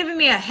is giving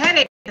me a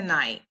headache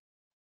tonight.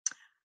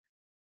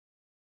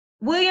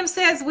 William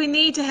says we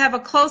need to have a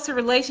closer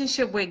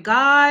relationship with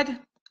God.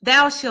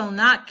 Thou shalt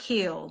not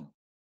kill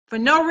for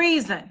no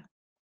reason.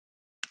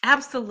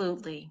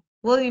 Absolutely.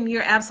 William,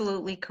 you're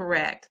absolutely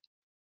correct.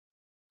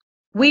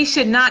 We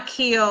should not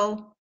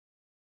kill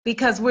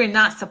because we're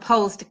not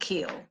supposed to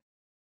kill.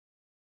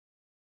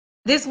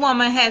 This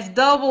woman has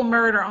double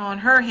murder on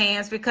her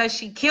hands because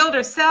she killed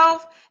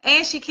herself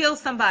and she killed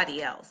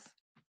somebody else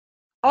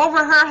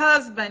over her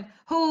husband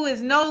who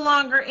is no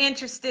longer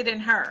interested in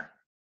her.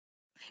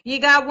 You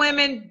got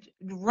women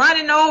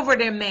running over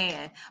their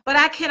man. But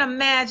I can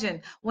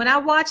imagine when I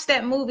watched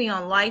that movie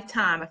on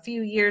Lifetime a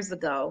few years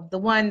ago, the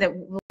woman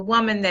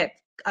that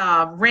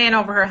ran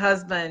over her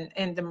husband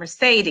in the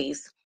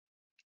Mercedes.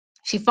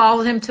 She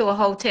followed him to a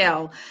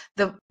hotel.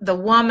 The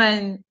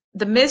woman,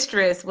 the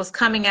mistress, was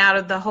coming out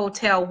of the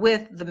hotel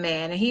with the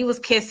man, and he was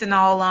kissing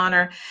all on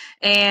her.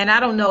 And I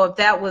don't know if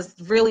that was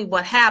really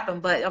what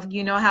happened, but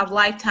you know how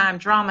Lifetime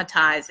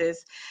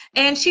dramatizes.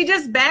 And she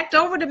just backed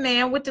over the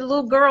man with the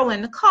little girl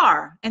in the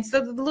car, and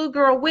so the little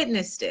girl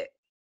witnessed it.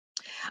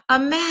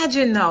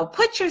 Imagine though,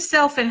 put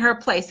yourself in her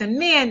place. And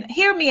men,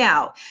 hear me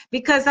out,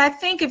 because I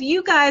think if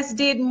you guys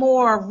did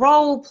more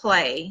role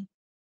play,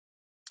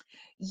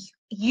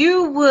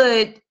 you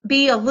would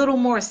be a little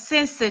more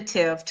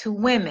sensitive to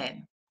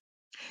women.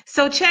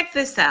 So check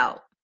this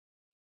out.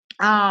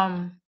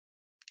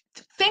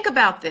 Think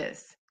about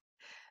this.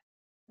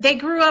 They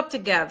grew up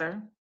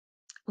together,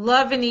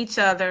 loving each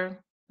other,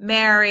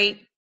 married,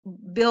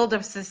 build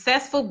a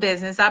successful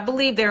business. I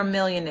believe they're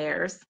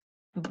millionaires,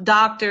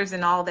 doctors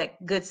and all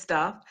that good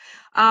stuff,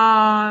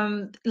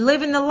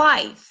 living the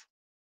life.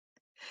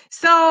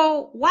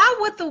 So why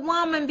would the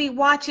woman be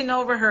watching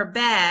over her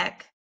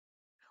back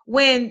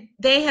when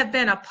they have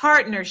been a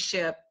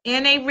partnership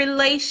in a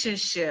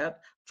relationship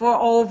for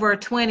over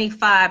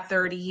 25,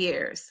 30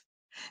 years?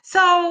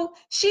 So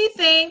she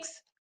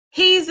thinks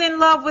he's in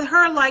love with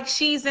her like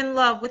she's in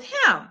love with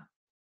him.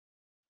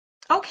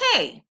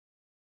 Okay.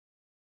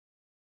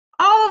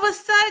 All of a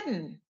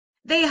sudden,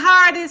 they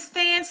hire this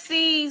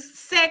fancy,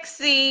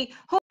 sexy,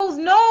 who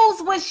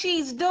knows what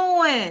she's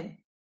doing.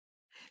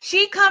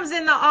 She comes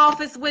in the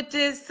office with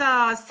this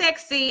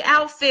sexy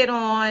outfit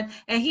on,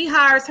 and he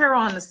hires her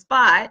on the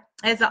spot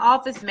as an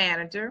office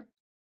manager.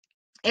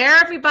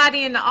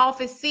 Everybody in the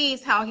office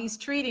sees how he's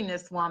treating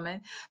this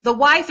woman. The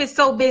wife is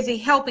so busy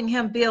helping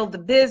him build the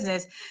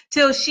business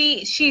till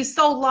she's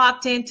so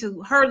locked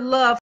into her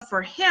love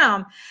for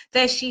him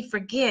that she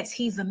forgets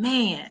he's a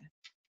man.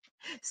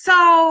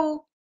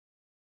 So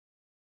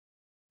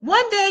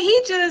one day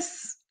he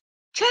just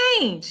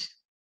changed.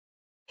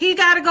 He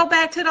got to go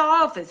back to the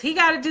office. He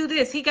got to do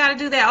this. He got to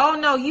do that. Oh,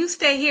 no, you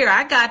stay here.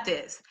 I got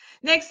this.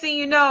 Next thing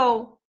you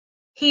know,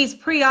 he's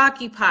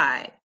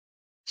preoccupied.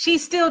 She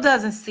still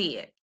doesn't see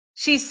it.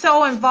 She's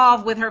so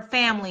involved with her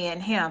family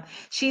and him.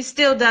 She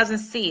still doesn't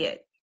see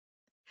it.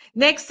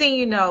 Next thing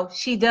you know,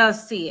 she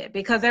does see it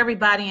because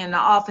everybody in the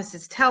office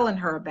is telling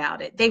her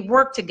about it. They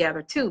work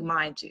together too,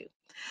 mind you.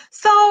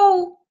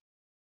 So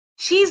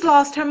she's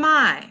lost her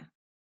mind.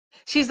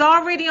 She's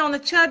already on the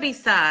chubby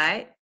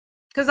side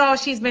because all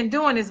she's been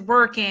doing is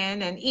working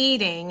and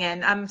eating.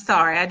 And I'm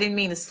sorry, I didn't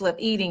mean to slip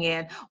eating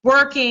in.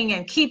 Working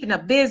and keeping a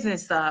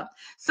business up.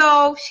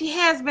 So she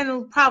has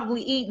been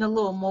probably eating a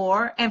little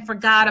more and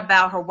forgot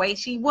about her weight.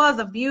 She was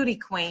a beauty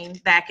queen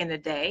back in the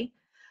day.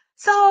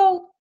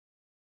 So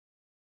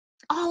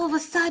all of a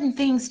sudden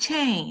things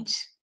change.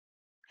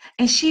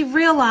 And she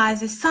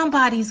realizes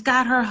somebody's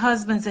got her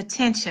husband's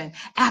attention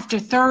after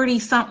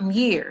 30-something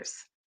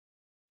years.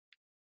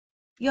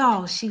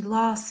 Y'all, she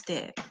lost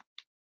it.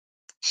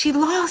 She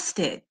lost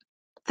it.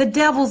 The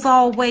devil's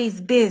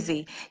always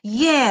busy.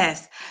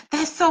 Yes,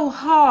 that's so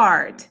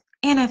hard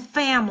in a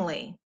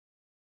family.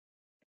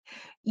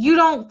 You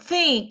don't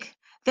think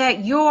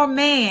that your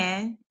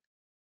man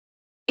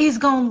is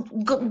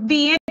going to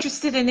be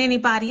interested in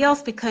anybody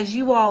else because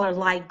you all are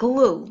like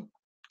glue.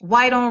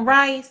 White on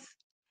rice,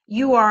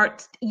 you are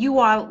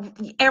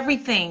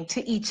everything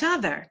to each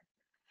other.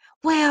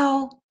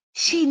 Well,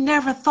 she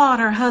never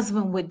thought her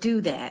husband would do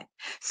that.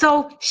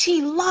 So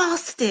she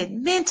lost it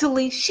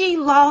mentally. She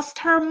lost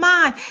her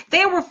mind.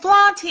 They were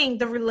flaunting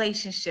the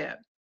relationship.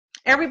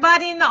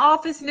 Everybody in the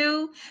office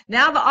knew.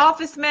 Now the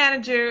office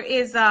manager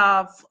is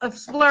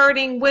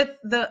flirting with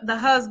the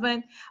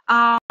husband.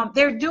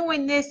 They're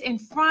doing this in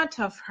front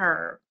of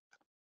her.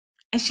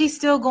 And she's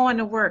still going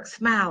to work,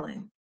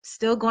 smiling.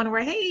 Still going to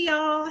work. Hey,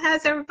 y'all.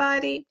 How's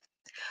everybody?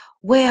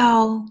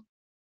 Well,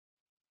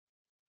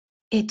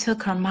 it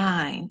took her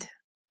mind.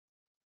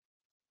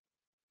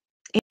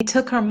 It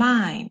took her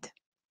mind.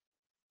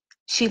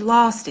 She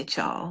lost it,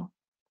 y'all.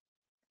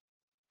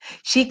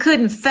 She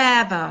couldn't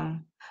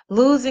fathom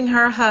losing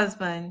her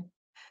husband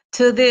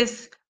to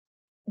this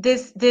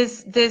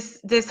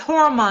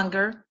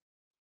whoremonger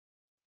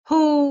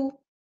who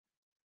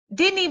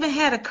didn't even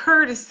have a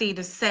courtesy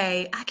to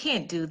say, I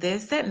can't do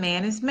this. That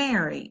man is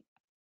married.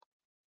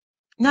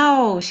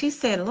 No, she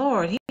said,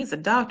 Lord, he's a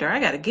doctor.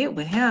 I got to get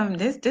with him.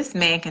 This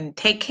man can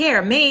take care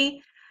of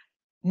me.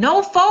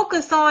 No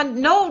focus on,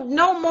 no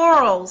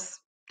morals.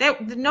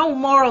 No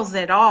morals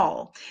at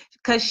all.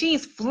 Because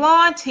she's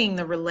flaunting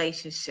the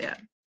relationship.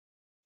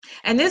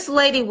 And this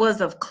lady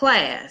was of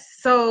class,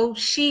 so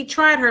she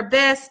tried her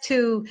best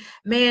to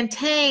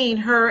maintain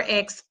her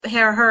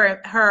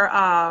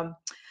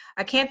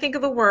I can't think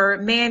of the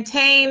word,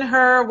 maintain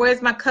her,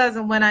 where's my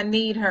cousin when I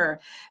need her,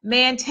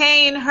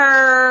 maintain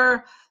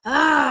her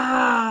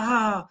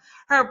her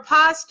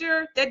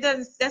posture,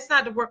 that's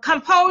not the word,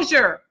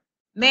 composure,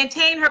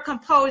 maintain her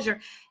composure.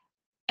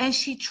 And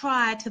she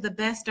tried to the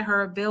best of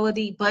her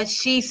ability, but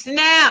she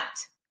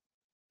snapped.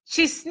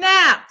 She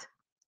snapped.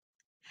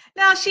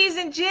 Now she's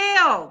in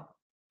jail.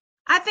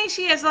 I think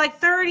she has like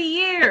 30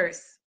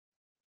 years.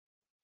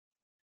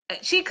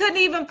 She couldn't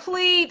even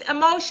plead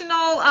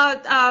emotional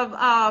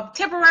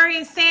temporary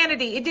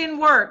insanity. It didn't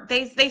work.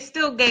 They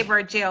still gave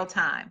her jail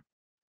time.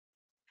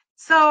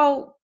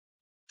 So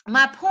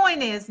my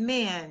point is,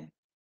 men,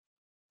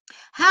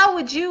 how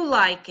would you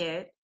like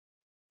it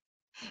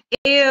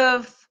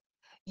if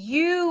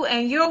you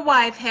and your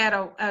wife had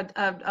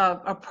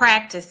a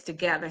practice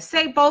together?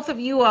 Say both of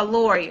you are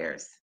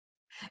lawyers,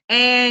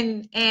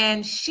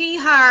 and she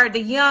hired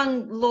the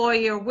young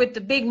lawyer with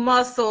the big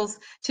muscles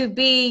to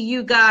be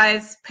you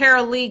guys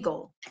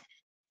paralegal,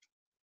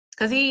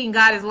 because he ain't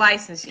got his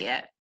license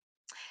yet,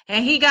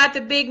 and he got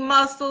the big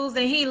muscles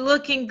and he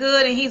looking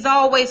good and he's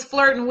always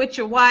flirting with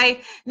your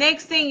wife.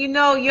 Next thing you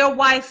know, your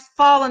wife's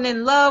falling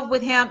in love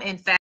with him.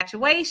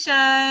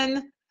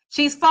 Infatuation.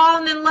 She's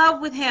falling in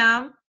love with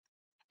him,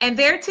 and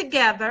they're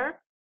together,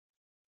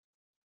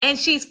 and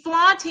she's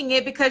flaunting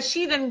it because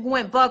she done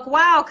went buck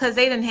wild because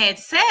they done had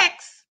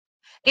sex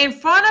in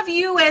front of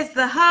you as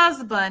the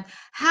husband.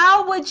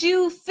 How would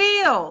you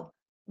feel?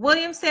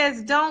 William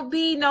says, don't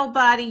be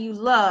nobody you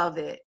love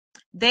it.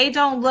 They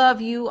don't love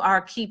you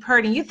or keep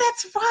hurting you.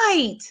 That's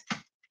right.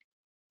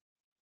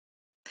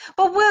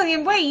 But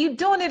William, wait, you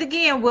doing it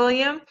again,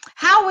 William.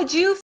 How would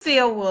you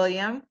feel,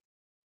 William,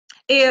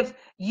 if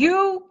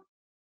you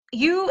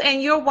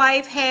and your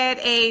wife had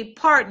a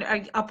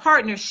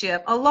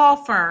partnership, a law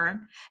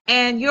firm,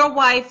 and your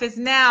wife is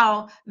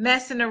now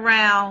messing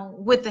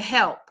around with the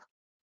help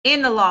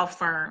in the law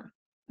firm,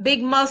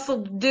 big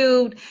muscle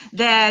dude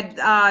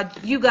that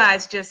you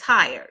guys just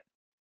hired,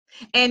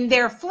 and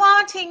they're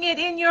flaunting it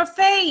in your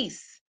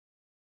face?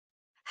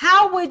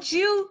 How would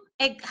you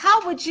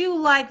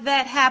like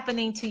that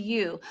happening to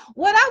you?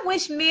 What I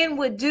wish men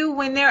would do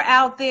when they're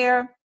out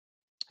there,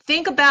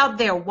 think about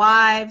their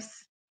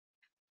wives,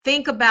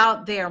 think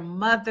about their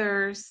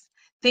mothers,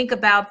 think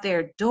about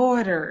their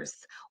daughters.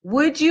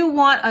 Would you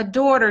want a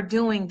daughter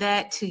doing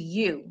that to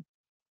you?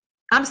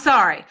 I'm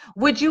sorry.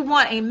 Would you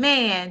want a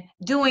man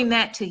doing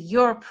that to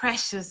your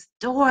precious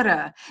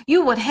daughter?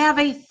 You would have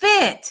a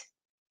fit.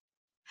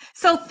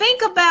 So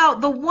think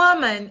about the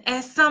woman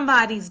as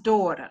somebody's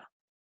daughter.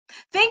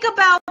 Think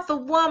about the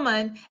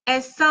woman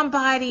as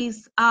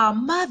somebody's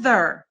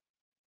mother,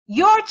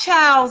 your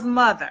child's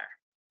mother.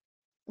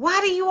 Why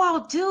do you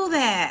all do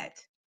that?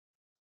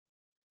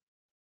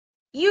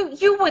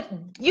 You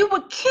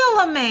would kill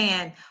a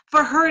man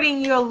for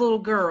hurting your little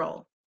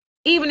girl,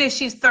 even if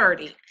she's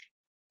 30.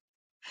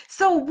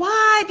 So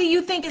why do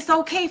you think it's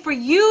okay for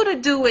you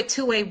to do it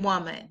to a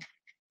woman?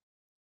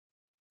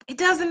 It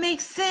doesn't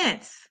make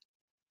sense.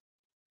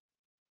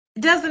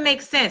 It doesn't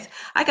make sense.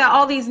 I got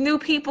all these new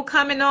people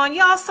coming on.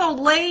 Y'all so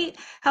late.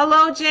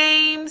 Hello,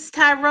 James,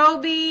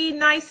 Tyrobi,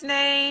 nice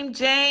name.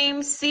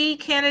 James C.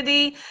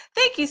 Kennedy.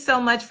 Thank you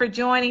so much for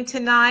joining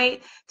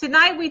tonight.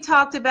 Tonight we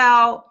talked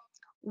about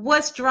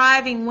what's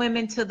driving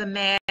women to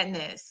the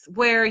madness,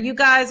 where you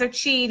guys are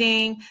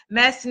cheating,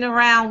 messing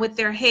around with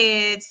their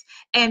heads,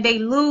 and they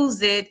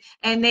lose it,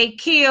 and they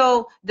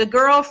kill the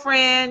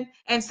girlfriend,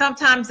 and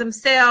sometimes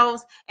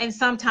themselves, and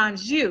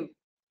sometimes you.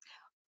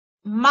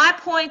 My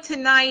point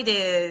tonight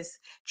is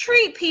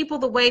treat people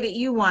the way that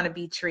you want to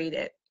be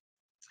treated.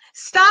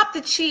 Stop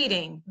the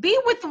cheating. Be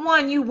with the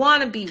one you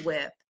want to be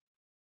with.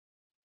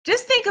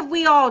 Just think if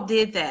we all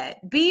did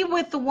that. Be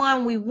with the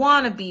one we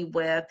want to be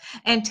with,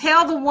 and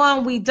tell the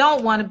one we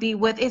don't want to be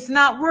with it's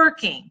not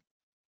working.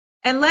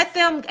 And let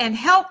them and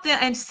help them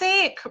and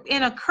say it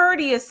in a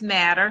courteous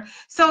manner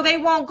so they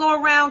won't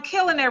go around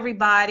killing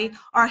everybody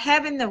or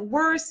having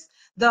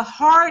the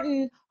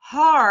hardened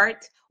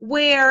heart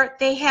where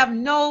they have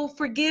no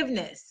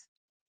forgiveness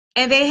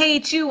and they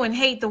hate you and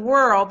hate the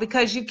world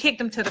because you kicked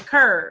them to the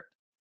curb.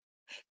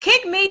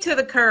 Kick me to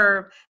the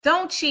curb.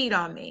 Don't cheat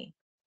on me.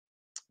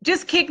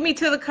 Just kick me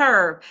to the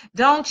curb.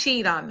 Don't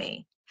cheat on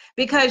me.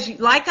 Because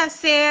like I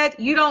said,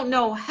 you don't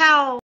know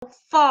how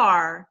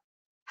far,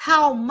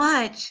 how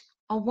much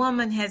a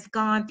woman has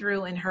gone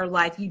through in her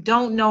life. You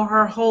don't know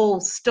her whole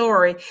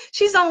story.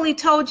 She's only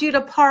told you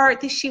the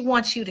part that she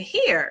wants you to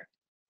hear.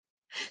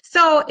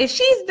 So if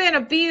she's been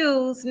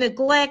abused,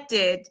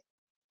 neglected,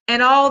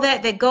 and all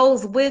that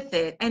goes with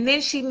it, and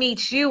then she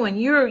meets you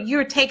and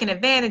you're taking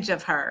advantage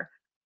of her,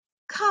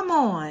 come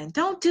on,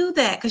 don't do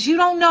that, because you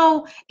don't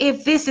know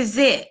if this is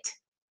it.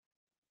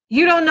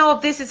 You don't know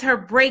if this is her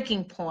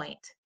breaking point.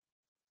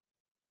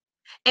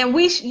 And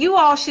you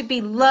all should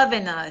be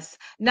loving us,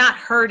 not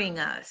hurting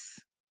us.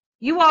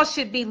 You all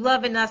should be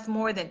loving us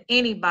more than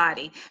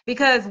anybody,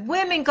 because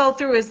women go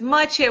through as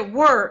much at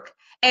work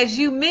as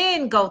you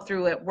men go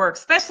through at work,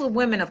 especially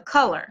women of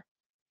color.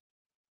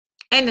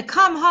 And to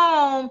come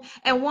home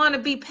and want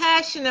to be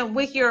passionate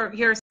with your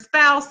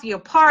spouse, your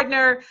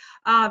partner,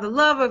 the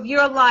love of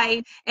your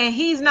life, and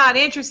he's not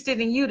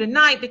interested in you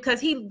tonight because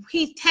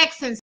he's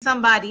texting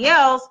somebody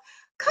else.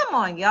 Come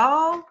on,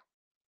 y'all.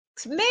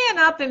 Man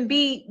up and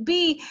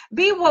be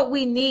what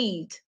we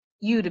need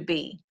you to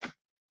be,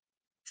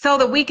 so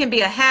that we can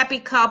be a happy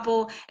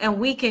couple and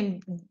we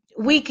can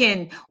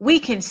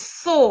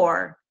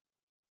soar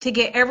to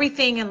get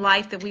everything in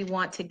life that we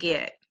want to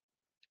get.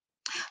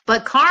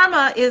 But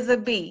karma is a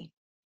B.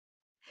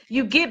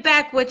 You get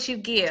back what you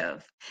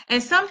give.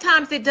 And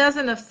sometimes it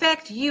doesn't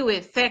affect you,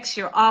 it affects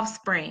your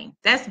offspring.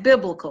 That's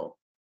biblical.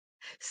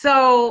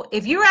 So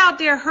if you're out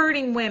there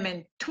hurting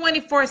women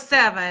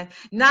 24/7,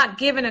 not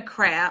giving a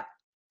crap,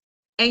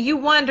 and you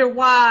wonder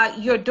why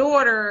your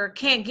daughter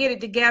can't get it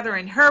together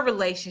in her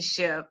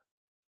relationship,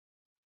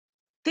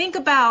 think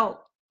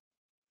about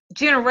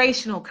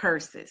generational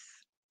curses.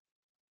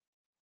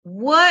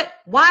 Why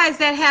is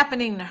that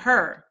happening to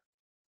her?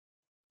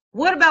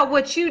 What about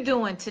what you're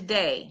doing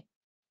today?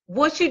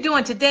 What you're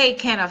doing today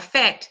can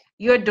affect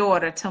your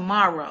daughter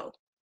tomorrow.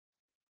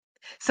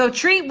 So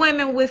treat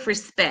women with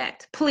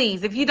respect.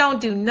 Please, if you don't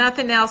do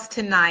nothing else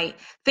tonight,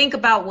 think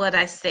about what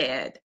I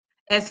said.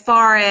 As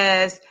far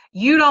as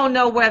you don't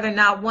know whether or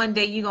not one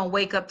day you're going to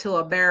wake up to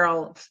a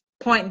barrel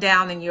pointing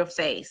down in your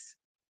face.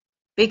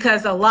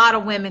 Because a lot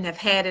of women have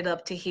had it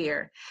up to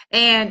here.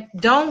 And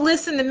don't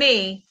listen to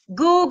me.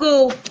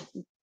 Google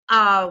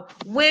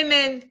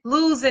women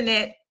losing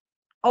it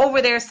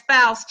over their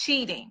spouse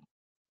cheating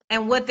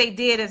and what they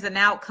did as an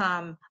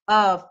outcome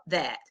of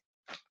that.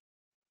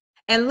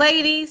 And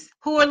ladies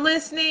who are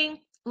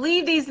listening,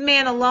 leave these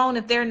men alone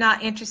if they're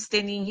not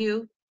interested in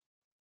you.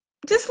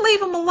 Just leave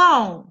them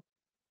alone.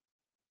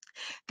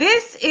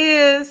 This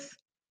is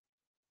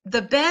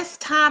the best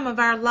time of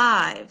our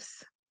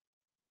lives.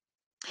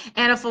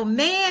 And if a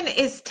man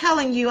is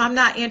telling you I'm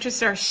not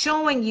interested or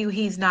showing you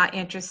he's not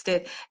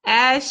interested,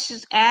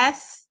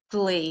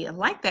 Ashley, I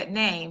like that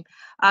name.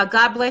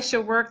 God bless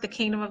your work, the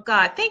kingdom of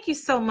God. Thank you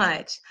so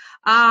much.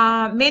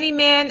 Many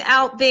men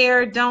out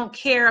there don't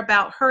care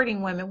about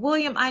hurting women.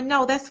 William, I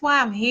know, that's why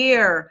I'm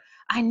here.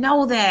 I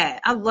know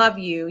that. I love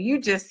you. You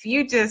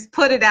just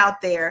put it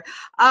out there.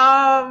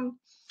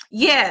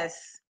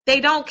 Yes, they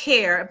don't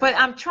care, but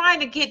I'm trying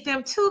to get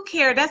them to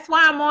care. That's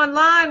why I'm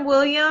online,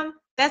 William.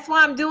 That's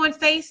why I'm doing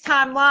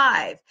FaceTime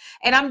Live.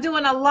 And I'm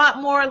doing a lot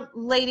more,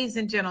 ladies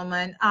and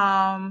gentlemen.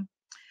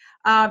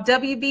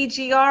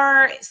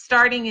 WBGR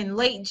starting in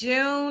late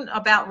June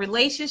about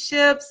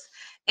relationships.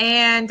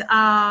 And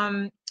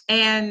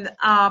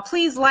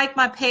please like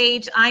my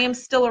page. I Am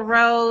Still a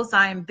Rose.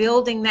 I am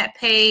building that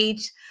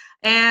page.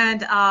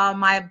 And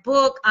my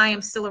book, I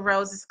Am Still a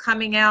Rose, is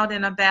coming out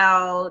in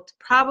about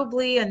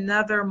probably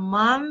another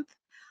month.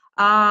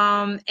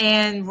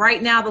 And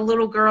right now the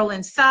Little Girl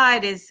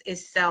Inside is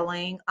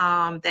selling.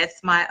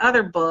 That's my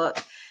other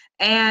book.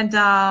 And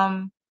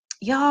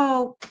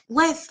y'all,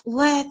 let's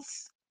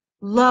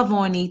love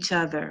on each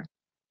other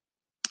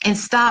and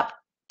stop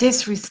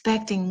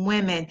disrespecting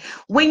women.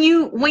 When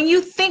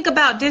you think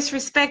about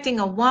disrespecting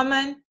a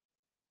woman,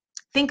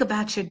 think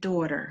about your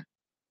daughter.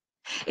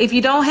 If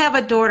you don't have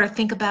a daughter,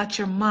 think about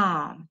your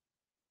mom.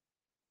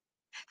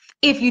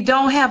 If you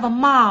don't have a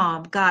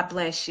mom, God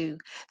bless you,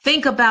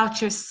 think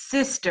about your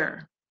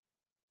sister.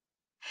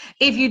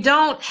 If you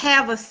don't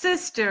have a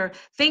sister,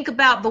 think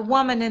about the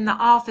woman in the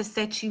office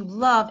that you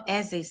love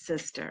as a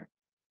sister,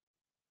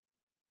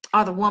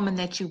 or the woman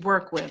that you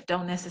work with.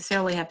 Don't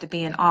necessarily have to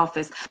be in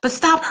office, but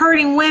stop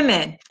hurting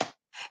women.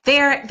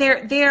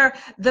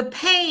 The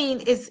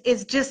pain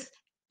is just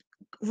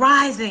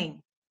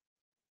rising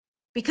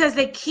because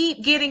they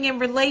keep getting in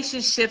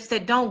relationships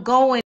that don't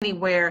go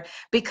anywhere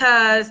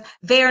because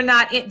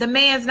the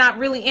man's not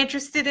really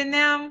interested in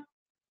them,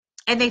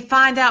 and they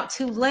find out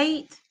too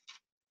late.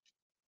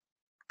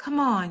 Come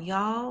on,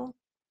 y'all.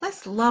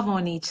 Let's love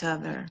on each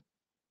other.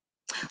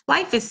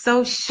 Life is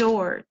so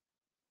short.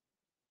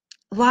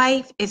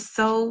 Life is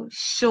so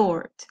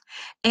short.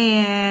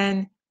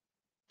 And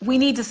we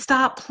need to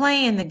stop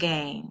playing the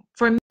game.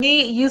 For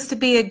me, it used to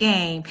be a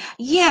game.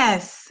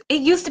 Yes,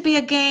 it used to be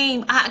a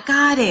game. I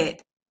got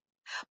it.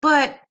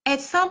 But at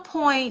some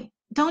point,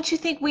 don't you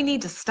think we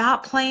need to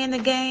stop playing the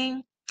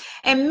game?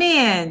 And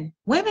men,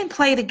 women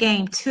play the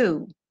game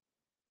too.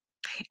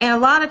 And a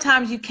lot of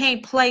times you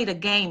can't play the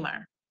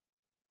gamer.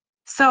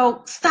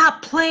 So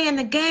stop playing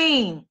the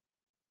game.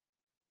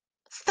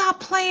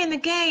 Stop playing the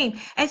game.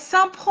 At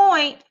some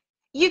point,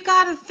 you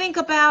got to think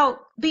about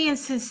being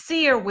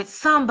sincere with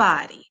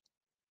somebody,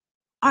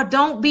 or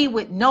don't be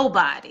with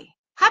nobody.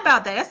 How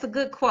about that? That's a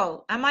good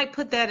quote. I might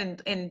put that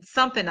in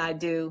something I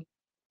do.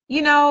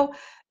 You know,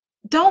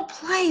 don't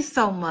play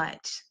so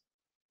much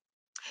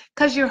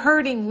because you're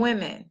hurting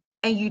women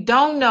and you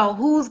don't know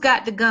who's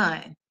got the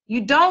gun.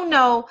 You don't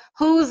know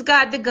who's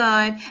got the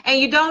gun, and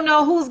you don't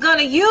know who's going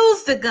to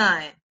use the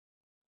gun.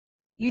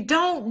 You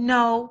don't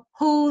know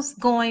who's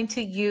going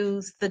to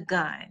use the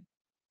gun.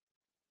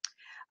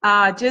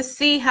 Just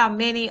see how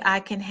many I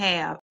can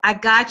have. I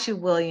got you,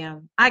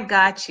 William. I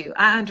got you.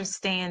 I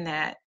understand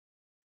that.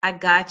 I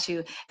got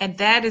you. And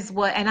that is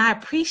what, and I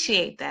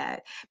appreciate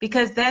that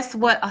because that's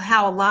what,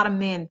 how a lot of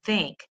men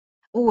think.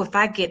 Oh, if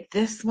I get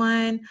this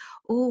one,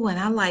 oh, and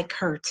I like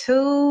her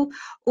too.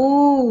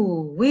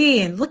 Oh,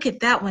 and look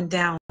at that one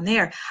down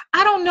there.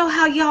 I don't know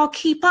how y'all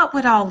keep up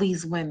with all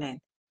these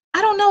women.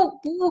 I don't know.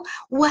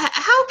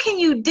 How can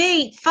you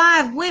date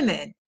 5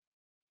 women?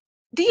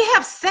 Do you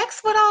have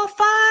sex with all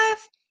 5?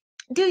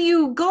 Do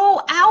you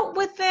go out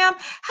with them?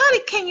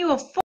 Can you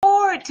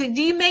afford to,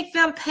 do you make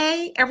them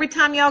pay every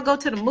time y'all go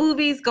to the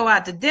movies, go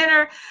out to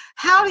dinner?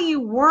 How do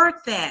you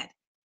work that?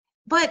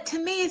 But to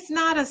me, it's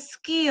not a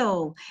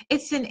skill.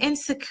 It's an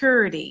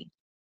insecurity.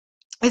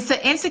 It's an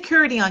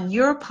insecurity on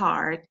your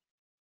part,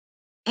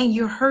 and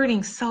you're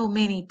hurting so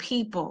many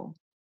people.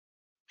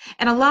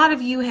 And a lot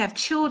of you have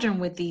children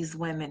with these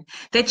women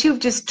that you've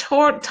just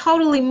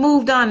totally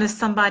moved on to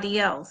somebody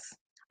else.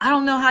 I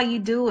don't know how you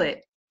do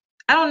it.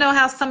 I don't know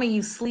how some of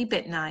you sleep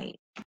at night.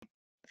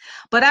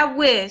 But I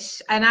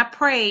wish and I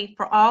pray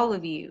for all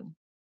of you.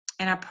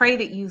 And I pray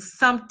that you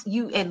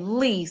at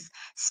least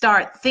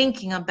start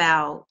thinking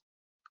about,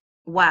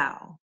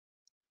 wow,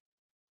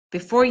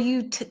 before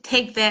you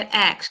take that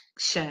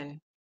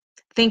action,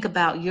 think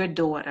about your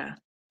daughter.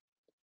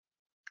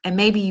 And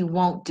maybe you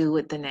won't do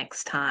it the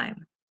next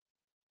time.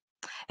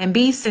 And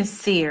be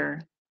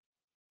sincere.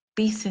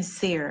 Be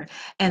sincere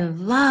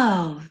and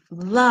love,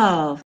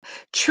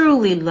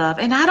 truly love.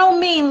 And I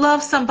don't mean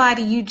love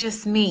somebody you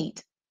just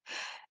meet.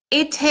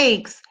 It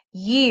takes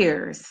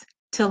years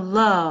to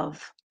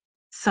love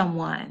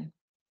someone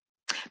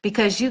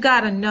because you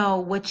got to know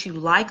what you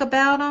like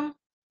about them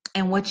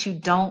and what you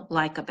don't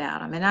like about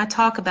them. And I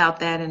talk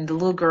about that in The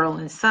Little Girl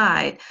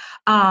Inside.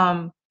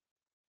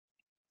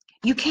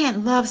 You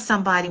can't love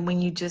somebody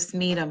when you just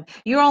meet them.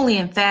 You're only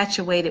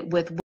infatuated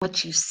with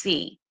what you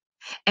see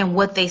and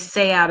what they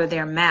say out of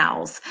their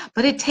mouths.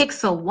 But it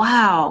takes a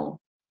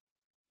while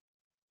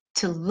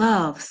to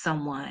love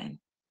someone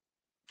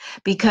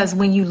because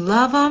when you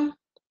love them,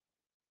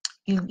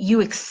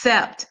 you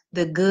accept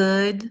the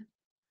good,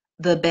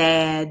 the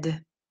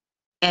bad,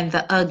 and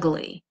the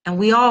ugly. And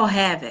we all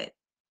have it.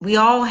 We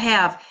all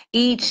have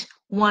each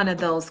one of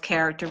those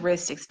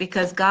characteristics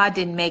because God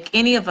didn't make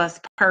any of us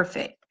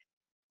perfect.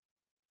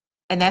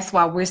 And that's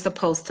why we're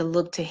supposed to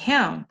look to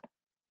Him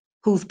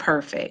who's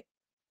perfect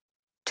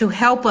to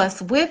help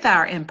us with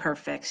our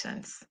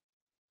imperfections.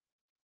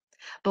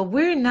 But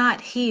we're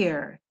not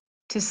here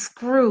to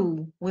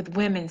screw with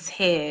women's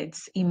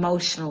heads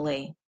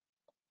emotionally.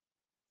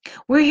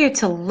 We're here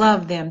to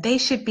love them. They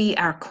should be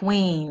our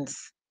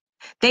queens.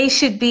 They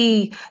should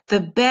be the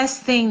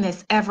best thing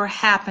that's ever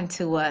happened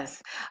to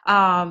us.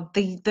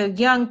 The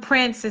young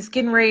prince is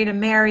getting ready to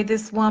marry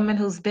this woman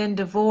who's been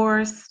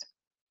divorced.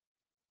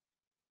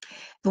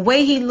 The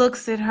way he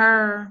looks at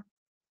her,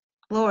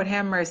 Lord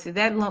have mercy,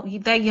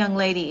 that young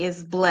lady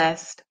is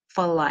blessed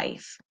for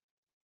life.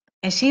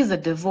 And she's a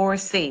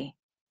divorcee.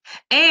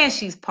 And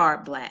she's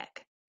part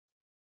Black.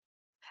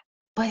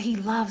 But he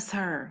loves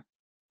her.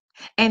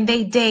 And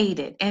they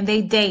dated, and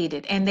they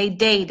dated, and they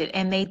dated,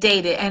 and they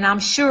dated. And I'm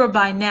sure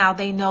by now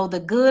they know the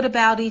good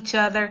about each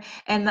other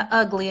and the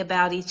ugly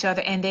about each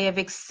other. And they have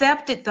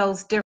accepted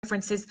those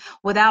differences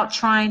without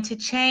trying to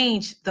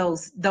change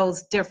those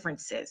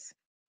differences.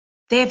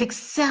 They have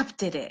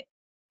accepted it.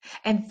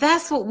 And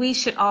that's what we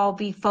should all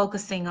be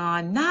focusing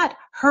on, not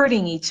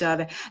hurting each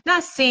other,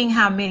 not seeing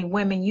how many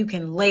women you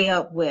can lay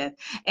up with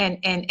and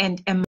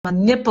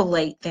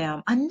manipulate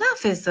them.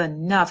 Enough is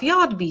enough. You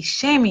ought to be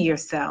shaming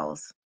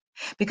yourselves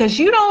because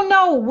you don't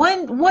know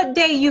what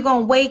day you're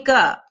going to wake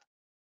up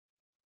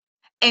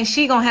and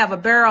she going to have a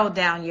barrel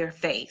down your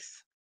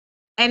face.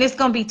 And it's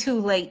going to be too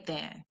late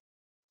then.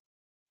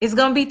 It's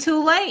going to be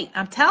too late.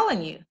 I'm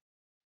telling you.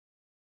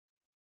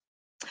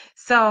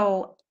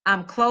 So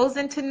I'm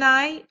closing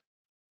tonight.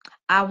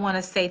 I want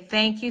to say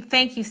thank you.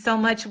 Thank you so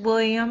much,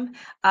 William,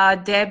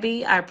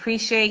 Debbie. I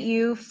appreciate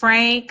you,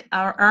 Frank,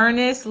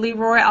 Ernest,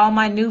 Leroy, all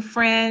my new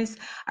friends.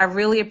 I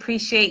really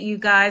appreciate you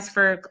guys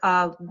for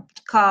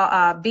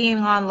being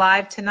on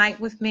live tonight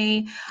with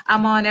me.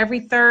 I'm on every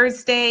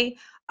Thursday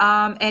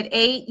at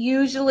 8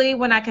 usually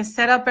when I can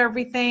set up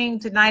everything.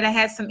 Tonight I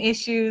had some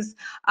issues.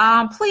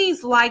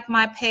 Please like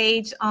my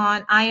page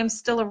on I Am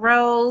Still a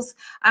Rose.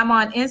 I'm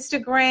on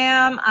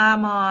Instagram.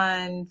 I'm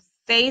on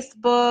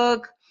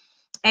Facebook.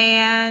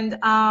 And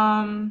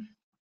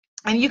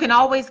you can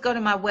always go to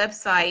my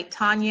website,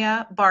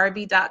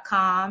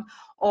 TanyaBarbie.com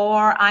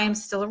or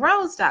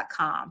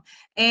IamStillARose.com.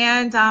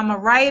 And I'm a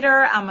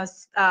writer. I'm an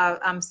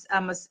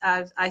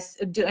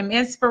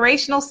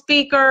inspirational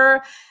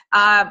speaker.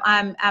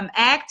 I'm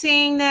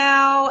acting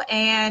now,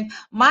 and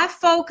my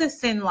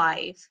focus in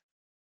life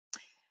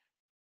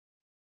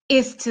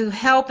is to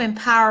help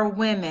empower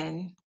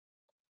women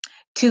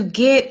to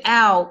get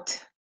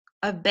out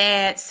of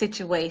bad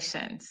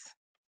situations.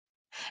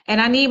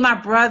 And I need my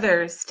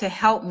brothers to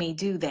help me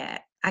do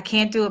that. I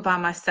can't do it by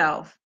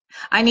myself.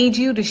 I need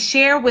you to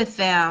share with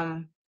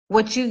them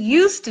what you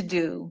used to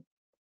do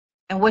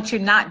and what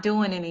you're not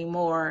doing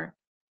anymore.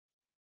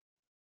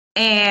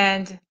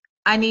 And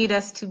I need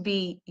us to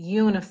be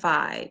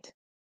unified.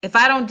 If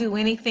I don't do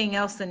anything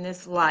else in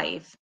this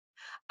life,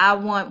 I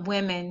want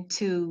women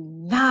to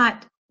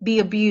not be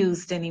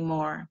abused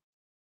anymore,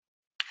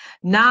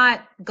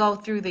 not go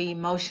through the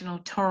emotional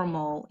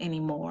turmoil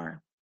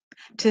anymore,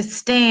 to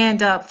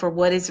stand up for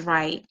what is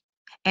right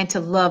and to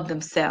love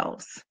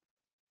themselves.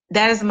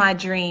 That is my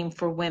dream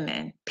for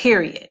women,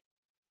 period.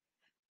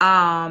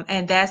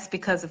 And that's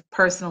because of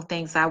personal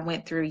things I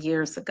went through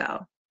years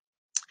ago.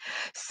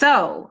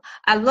 So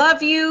I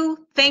love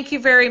you. Thank you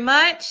very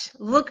much.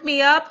 Look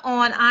me up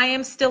on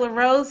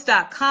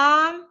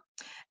IamStillARose.com.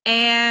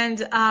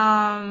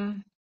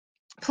 And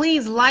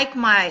please like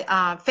my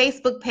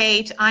Facebook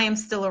page, I Am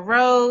Still a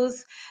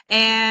Rose.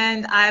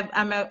 And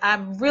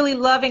I'm really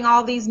loving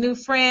all these new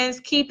friends.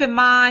 Keep in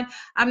mind,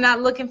 I'm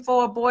not looking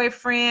for a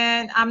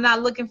boyfriend. I'm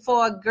not looking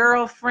for a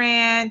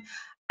girlfriend.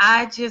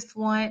 I just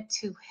want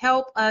to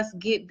help us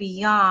get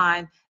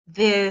beyond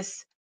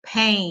this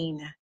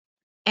pain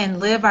and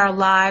live our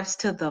lives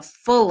to the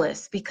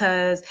fullest.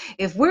 Because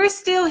if we're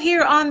still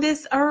here on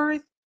this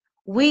earth,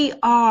 we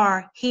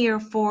are here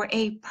for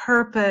a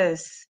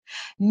purpose,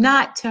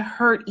 not to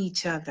hurt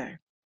each other,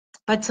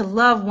 but to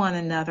love one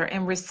another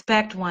and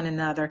respect one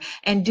another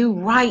and do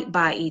right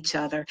by each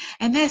other.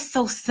 And that's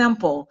so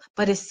simple,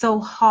 but it's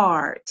so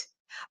hard.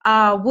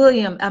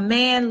 William, a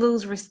man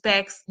lose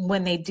respect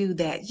when they do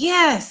that.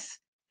 Yes.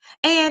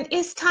 And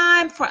it's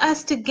time for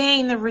us to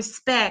gain the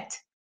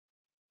respect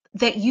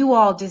that you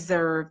all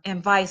deserve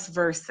and vice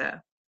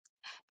versa.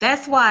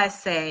 That's why I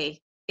say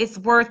it's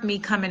worth me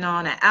coming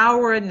on an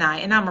hour a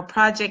night. And I'm a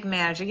project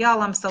manager.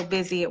 Y'all, I'm so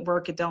busy at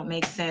work, it don't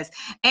make sense.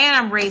 And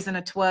I'm raising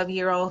a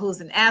 12-year-old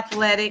who's an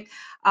athletic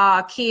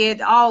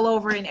kid all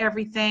over and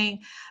everything,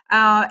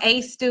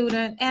 A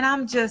student. And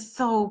I'm just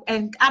so,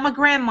 and I'm a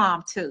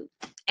grandmom too.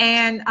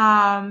 And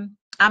I'm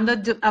a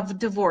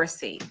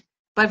divorcee.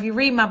 But if you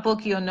read my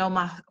book, you'll know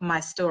my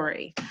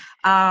story.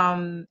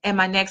 And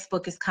my next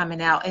book is coming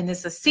out, and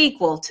it's a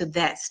sequel to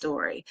that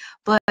story.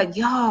 But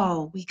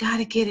y'all, we got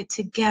to get it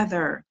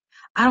together.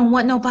 I don't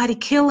want nobody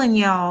killing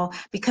y'all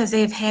because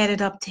they've had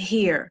it up to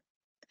here.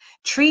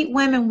 Treat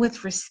women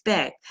with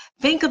respect.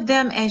 Think of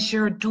them as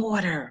your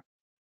daughter,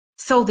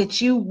 so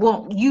that you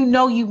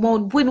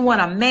wouldn't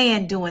want a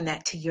man doing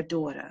that to your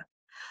daughter.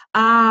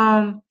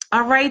 All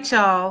right,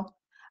 y'all.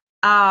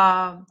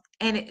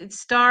 And it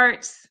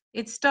starts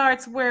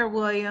where,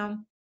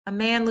 William? A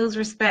man lose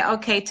respect.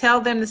 Okay,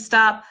 tell them to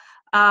stop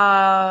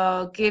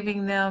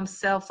giving them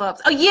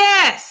self-ups. Oh,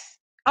 yes.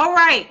 All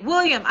right,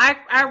 William, I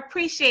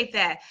appreciate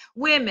that.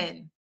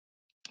 Women,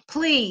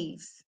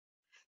 please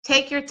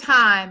take your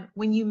time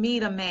when you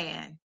meet a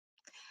man.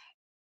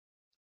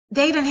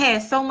 They done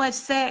had so much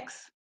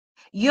sex.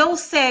 Your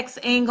sex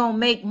ain't gonna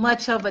make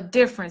much of a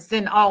difference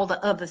than all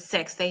the other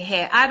sex they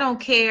had. I don't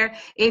care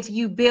if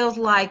you build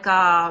like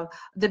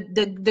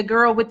the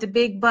girl with the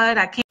big butt.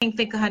 I can't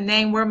think of her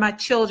name. Where are my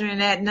children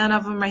at? None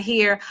of them are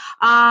here.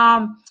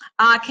 I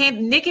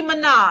can't. Nicki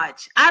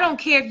Minaj. I don't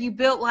care if you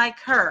built like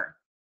her.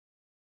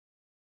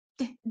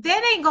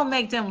 That ain't gonna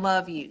make them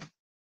love you.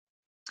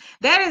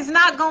 That is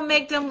not gonna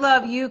make them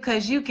love you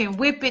because you can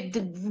whip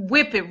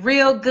it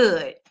real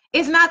good.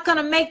 It's not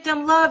gonna make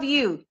them love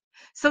you.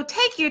 So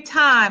take your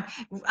time.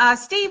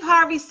 Steve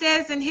Harvey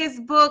says in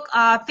his book,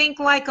 Think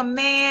Like a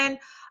Man,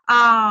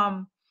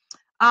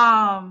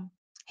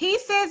 he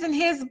says in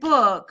his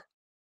book,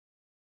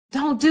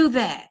 don't do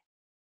that.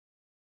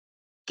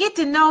 Get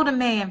to know the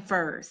man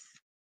first.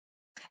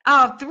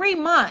 3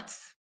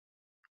 months,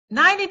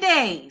 90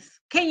 days.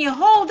 Can you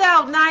hold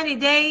out 90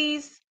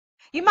 days?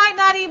 You might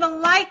not even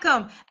like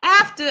him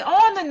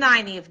on the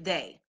 90th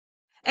day.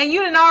 And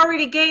you done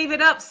already gave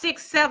it up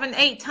 6, 7,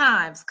 8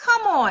 times.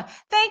 Come on.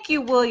 Thank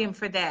you, William,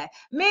 for that.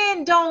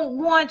 Men don't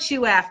want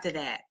you after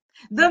that.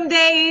 Them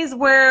days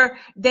where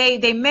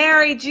they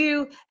married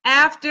you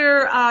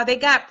after they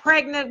got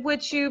pregnant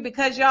with you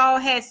because y'all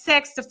had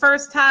sex the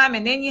first time,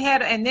 and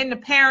then the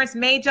parents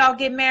made y'all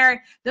get married.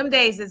 Them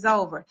days is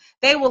over.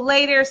 They will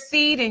lay their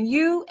seed in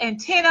you and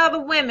 10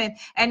 other women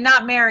and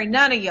not marry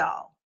none of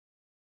y'all.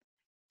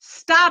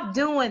 Stop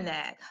doing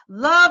that.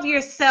 Love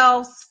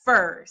yourselves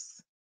first.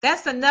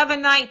 That's another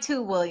night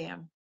too,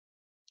 William,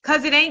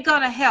 because it ain't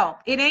going to help.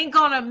 It ain't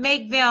going to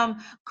make them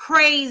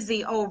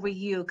crazy over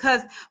you,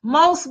 because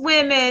most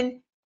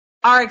women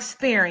are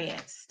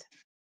experienced.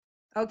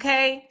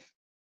 Okay?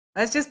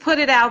 Let's just put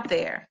it out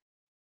there.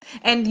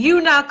 And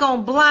you're not going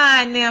to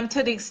blind them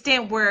to the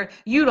extent where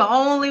you're the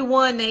only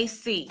one they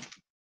see.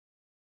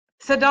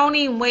 So don't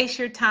even waste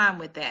your time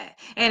with that.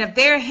 And if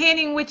they're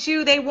hinting with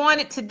you, they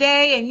want it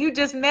today, and you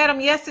just met them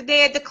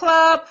yesterday at the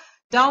club,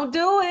 don't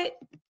do it.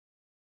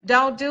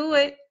 Don't do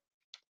it.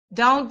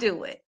 Don't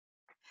do it.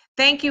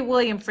 Thank you,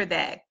 William, for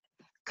that.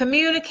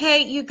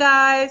 Communicate, you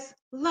guys.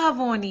 Love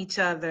on each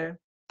other,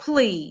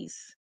 please.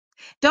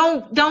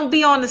 Don't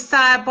be on the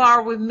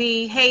sidebar with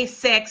me. Hey,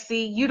 sexy.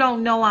 You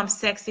don't know I'm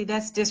sexy.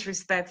 That's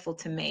disrespectful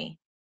to me.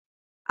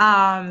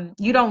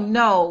 You don't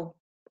know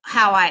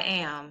how I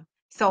am.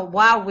 So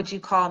why would you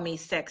call me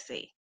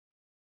sexy?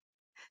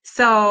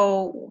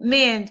 So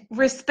men,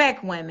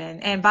 respect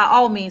women, and by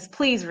all means,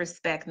 please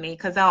respect me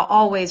because I'll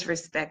always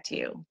respect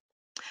you.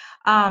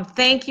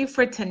 Thank you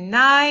for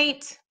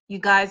tonight. You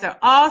guys are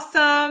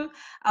awesome.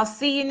 I'll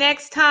see you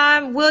next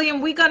time.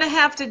 William, we're going to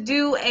have to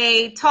do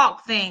a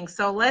talk thing.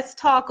 So let's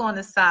talk on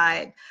the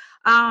side.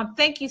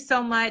 Thank you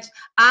so much.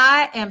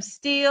 I am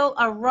still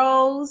a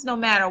rose no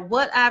matter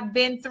what I've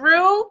been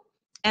through.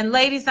 And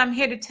ladies, I'm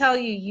here to tell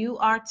you, you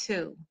are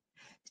too.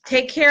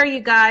 Take care,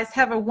 you guys.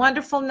 Have a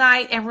wonderful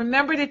night. And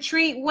remember to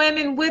treat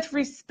women with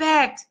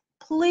respect,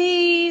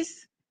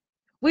 please.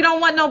 We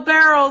don't want no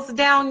barrels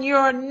down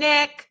your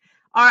neck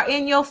or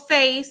in your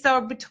face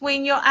or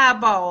between your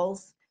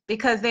eyeballs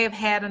because they've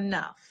had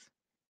enough.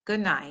 Good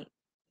night.